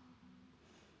sometimes.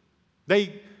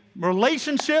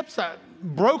 Relationships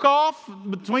broke off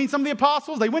between some of the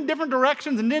apostles. They went different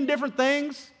directions and did different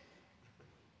things.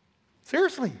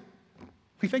 Seriously.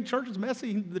 We think church is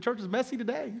messy. The church is messy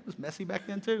today. It was messy back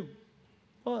then too.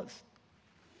 It was.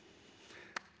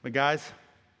 But guys,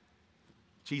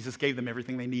 Jesus gave them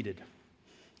everything they needed.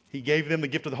 He gave them the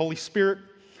gift of the Holy Spirit,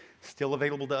 still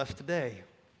available to us today.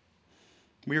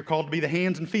 We are called to be the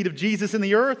hands and feet of Jesus in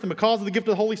the earth, and because of the gift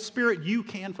of the Holy Spirit, you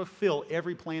can fulfill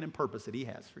every plan and purpose that He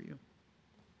has for you.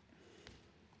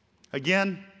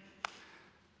 Again,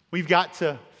 we've got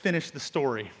to finish the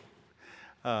story.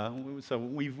 So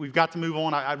we've got to move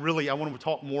on. I want to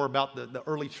talk more about the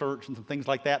early church and some things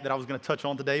like that I was going to touch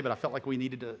on today, but I felt like we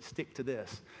needed to stick to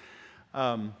this.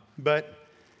 But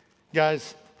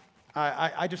guys,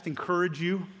 I just encourage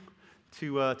you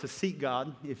to seek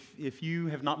God. If you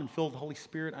have not been filled with the Holy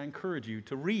Spirit, I encourage you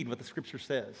to read what the Scripture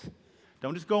says.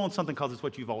 Don't just go on something because it's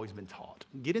what you've always been taught.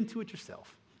 Get into it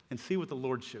yourself and see what the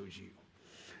Lord shows you.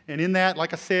 And in that,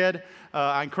 like I said,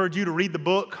 I encourage you to read the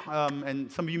book,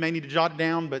 and some of you may need to jot it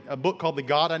down, but a book called The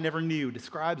God I Never Knew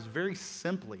describes very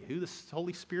simply who the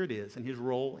Holy Spirit is and His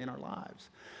role in our lives.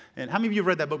 And how many of you have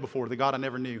read that book before, The God I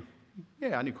Never Knew?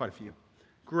 Yeah, I knew quite a few.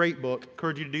 Great book.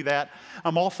 Encourage you to do that.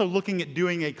 I'm also looking at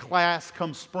doing a class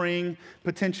come spring,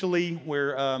 potentially,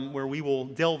 where we will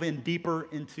delve in deeper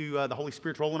into the Holy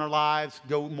Spirit's role in our lives,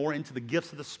 go more into the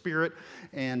gifts of the Spirit,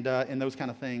 and those kind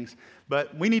of things.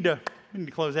 But we need to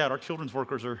close out. Our children's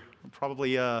workers are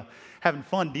probably having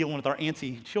fun dealing with our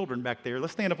antsy children back there.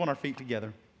 Let's stand up on our feet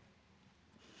together.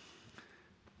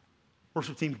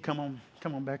 Worship team, come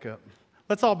on back up.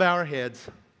 Let's all bow our heads.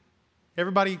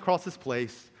 Everybody across this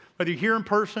place. Whether you're here in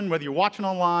person, whether you're watching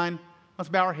online, let's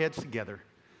bow our heads together.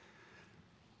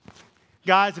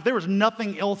 Guys, if there was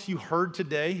nothing else you heard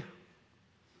today,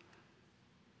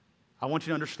 I want you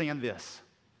to understand this.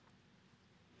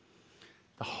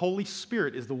 The Holy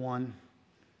Spirit is the one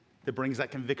that brings that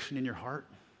conviction in your heart.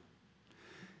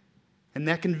 And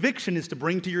that conviction is to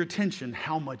bring to your attention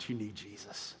how much you need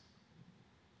Jesus.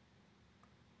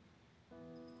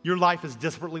 Your life is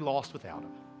desperately lost without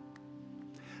Him.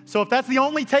 So if that's the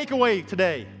only takeaway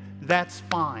today, that's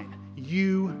fine.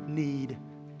 You need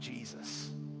Jesus.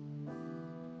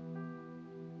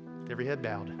 With every head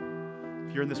bowed.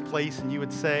 If you're in this place and you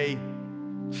would say,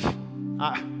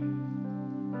 I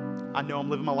know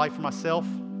I'm living my life for myself.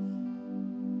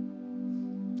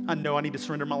 I know I need to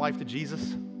surrender my life to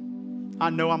Jesus.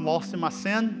 I know I'm lost in my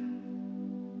sin.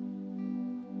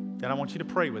 Then I want you to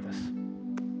pray with us.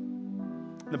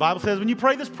 The Bible says when you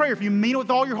pray this prayer, if you mean it with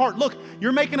all your heart, look,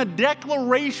 you're making a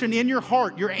declaration in your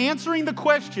heart. You're answering the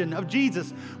question of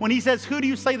Jesus when He says, who do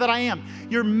you say that I am?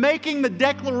 You're making the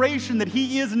declaration that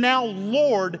He is now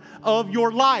Lord of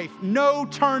your life. No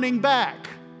turning back.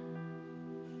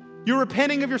 You're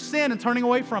repenting of your sin and turning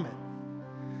away from it.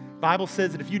 The Bible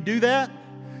says that if you do that,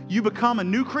 you become a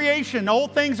new creation.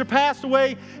 Old things are passed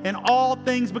away and all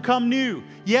things become new.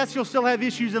 Yes, you'll still have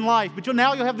issues in life, but you'll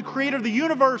have the Creator of the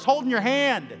universe holding your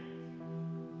hand.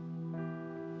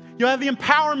 You'll have the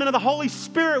empowerment of the Holy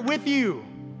Spirit with you.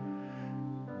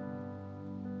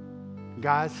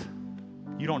 Guys,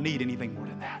 you don't need anything more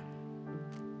than that.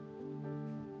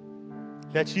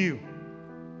 That's you.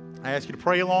 I ask you to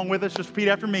pray along with us. Just repeat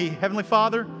after me. Heavenly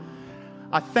Father,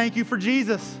 I thank you for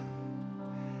Jesus.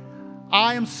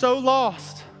 I am so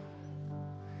lost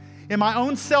in my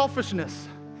own selfishness,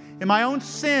 in my own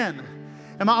sin,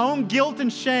 in my own guilt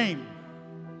and shame.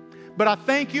 But I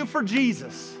thank you for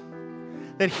Jesus,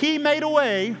 that He made a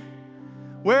way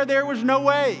where there was no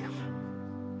way.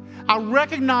 I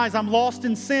recognize I'm lost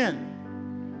in sin.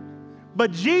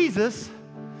 But Jesus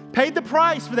paid the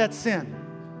price for that sin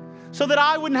so that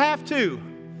I wouldn't have to.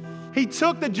 He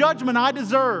took the judgment I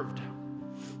deserved.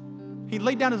 He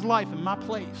laid down His life in my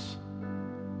place.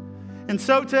 And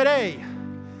so today,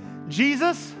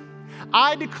 Jesus,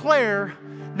 I declare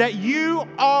that you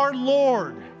are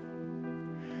Lord.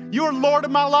 You are Lord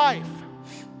of my life.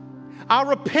 I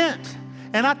repent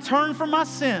and I turn from my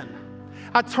sin.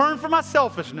 I turn from my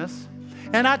selfishness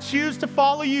and I choose to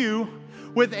follow you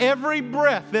with every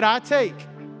breath that I take.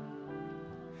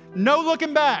 No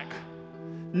looking back.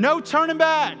 No turning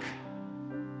back.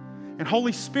 And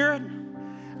Holy Spirit,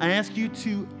 I ask you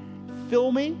to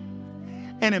fill me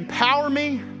and empower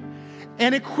me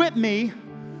and equip me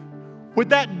with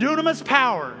that dunamis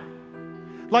power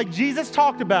like Jesus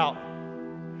talked about,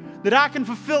 that I can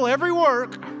fulfill every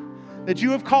work that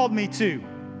you have called me to.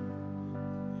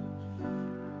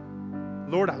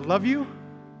 Lord, I love you,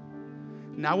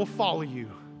 and I will follow you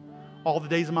all the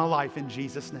days of my life in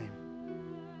Jesus' name.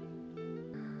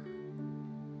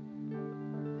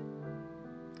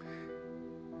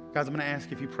 Guys, I'm going to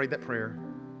ask if you prayed that prayer,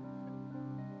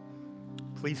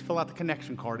 please fill out the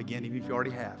connection card again, even if you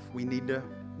already have. We need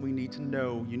to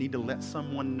know. You need to let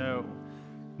someone know.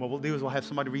 What we'll do is we'll have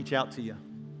somebody reach out to you.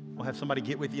 We'll have somebody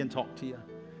get with you and talk to you,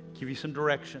 give you some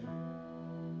direction.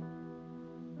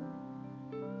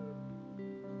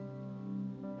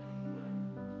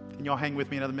 Can y'all hang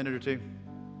with me another minute or two?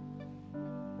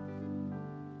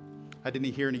 I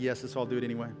didn't hear any yeses, so I'll do it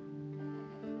anyway.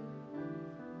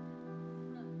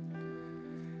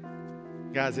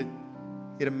 Guys, it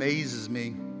amazes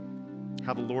me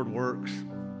how the Lord works.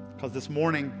 Because this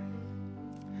morning,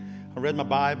 I read my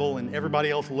Bible and everybody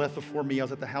else left before me. I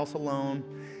was at the house alone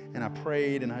and I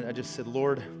prayed and I just said,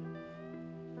 Lord,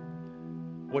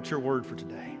 what's your word for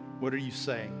today? What are you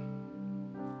saying?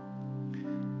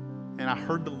 And I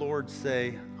heard the Lord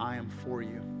say, I am for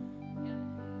you.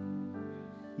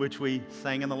 Which we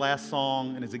sang in the last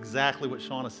song and is exactly what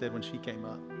Shauna said when she came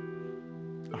up.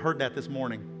 I heard that this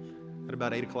morning at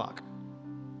about 8 o'clock.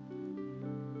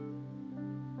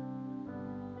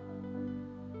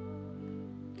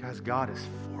 Guys, God is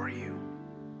for you.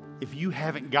 If you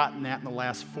haven't gotten that in the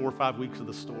last 4 or 5 weeks of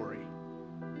the story,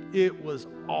 it was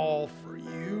all for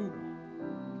you.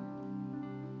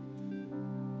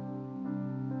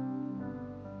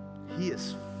 He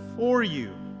is for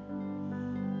you.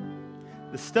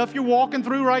 The stuff you're walking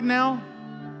through right now,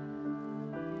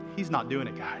 He's not doing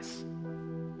it, guys.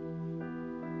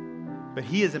 But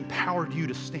He has empowered you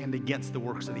to stand against the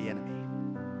works of the enemy.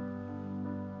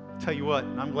 Tell you what,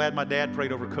 I'm glad my dad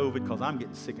prayed over COVID because I'm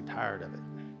getting sick and tired of it.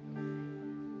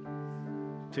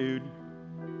 Dude,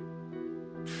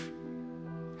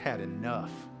 had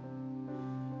enough.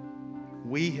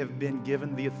 We have been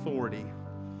given the authority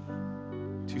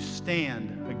to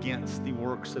stand against the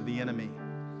works of the enemy.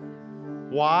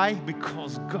 Why?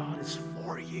 Because God is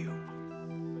for you.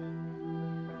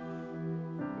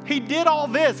 He did all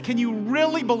this. Can you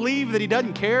really believe that He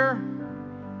doesn't care?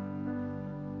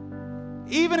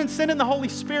 Even in sending the Holy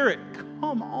Spirit.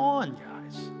 Come on,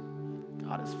 guys.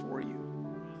 God is for you.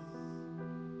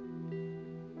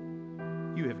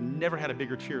 You have never had a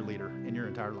bigger cheerleader in your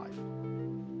entire life.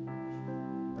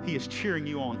 He is cheering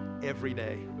you on every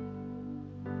day.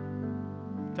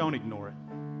 Don't ignore it.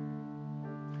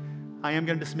 I am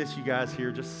going to dismiss you guys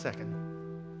here just a second.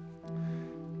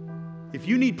 If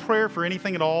you need prayer for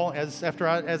anything at all, as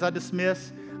I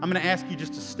dismiss, I'm going to ask you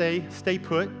just to stay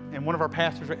put, and one of our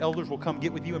pastors or elders will come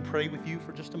get with you and pray with you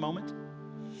for just a moment.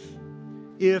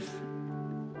 If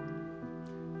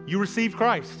you received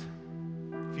Christ,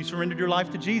 if you surrendered your life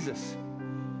to Jesus,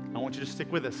 I want you to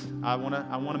stick with us. I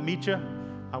want to meet you.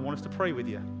 I want us to pray with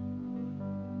you.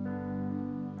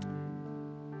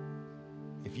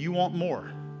 If you want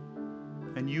more,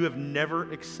 and you have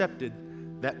never accepted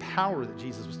that power that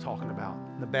Jesus was talking about,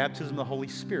 the baptism of the Holy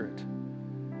Spirit,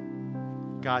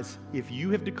 guys, if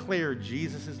you have declared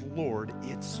Jesus is Lord,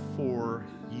 it's for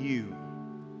you.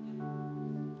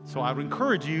 So I would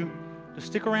encourage you to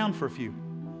stick around for a few.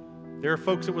 There are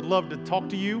folks that would love to talk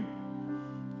to you,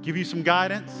 give you some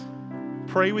guidance,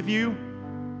 pray with you.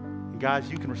 And guys,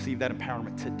 you can receive that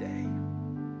empowerment today.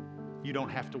 You don't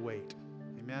have to wait.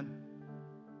 Amen.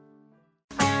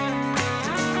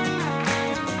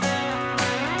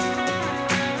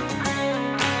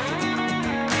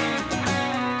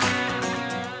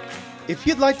 If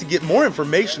you'd like to get more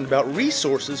information about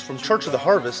resources from Church of the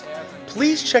Harvest,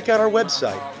 please check out our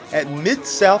website at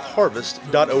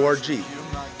midsouthharvest.org.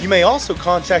 You may also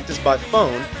contact us by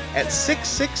phone at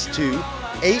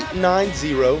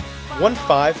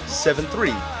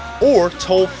 662-890-1573 or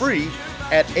toll free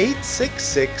at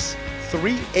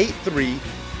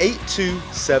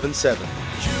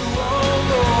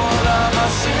 866-383-8277.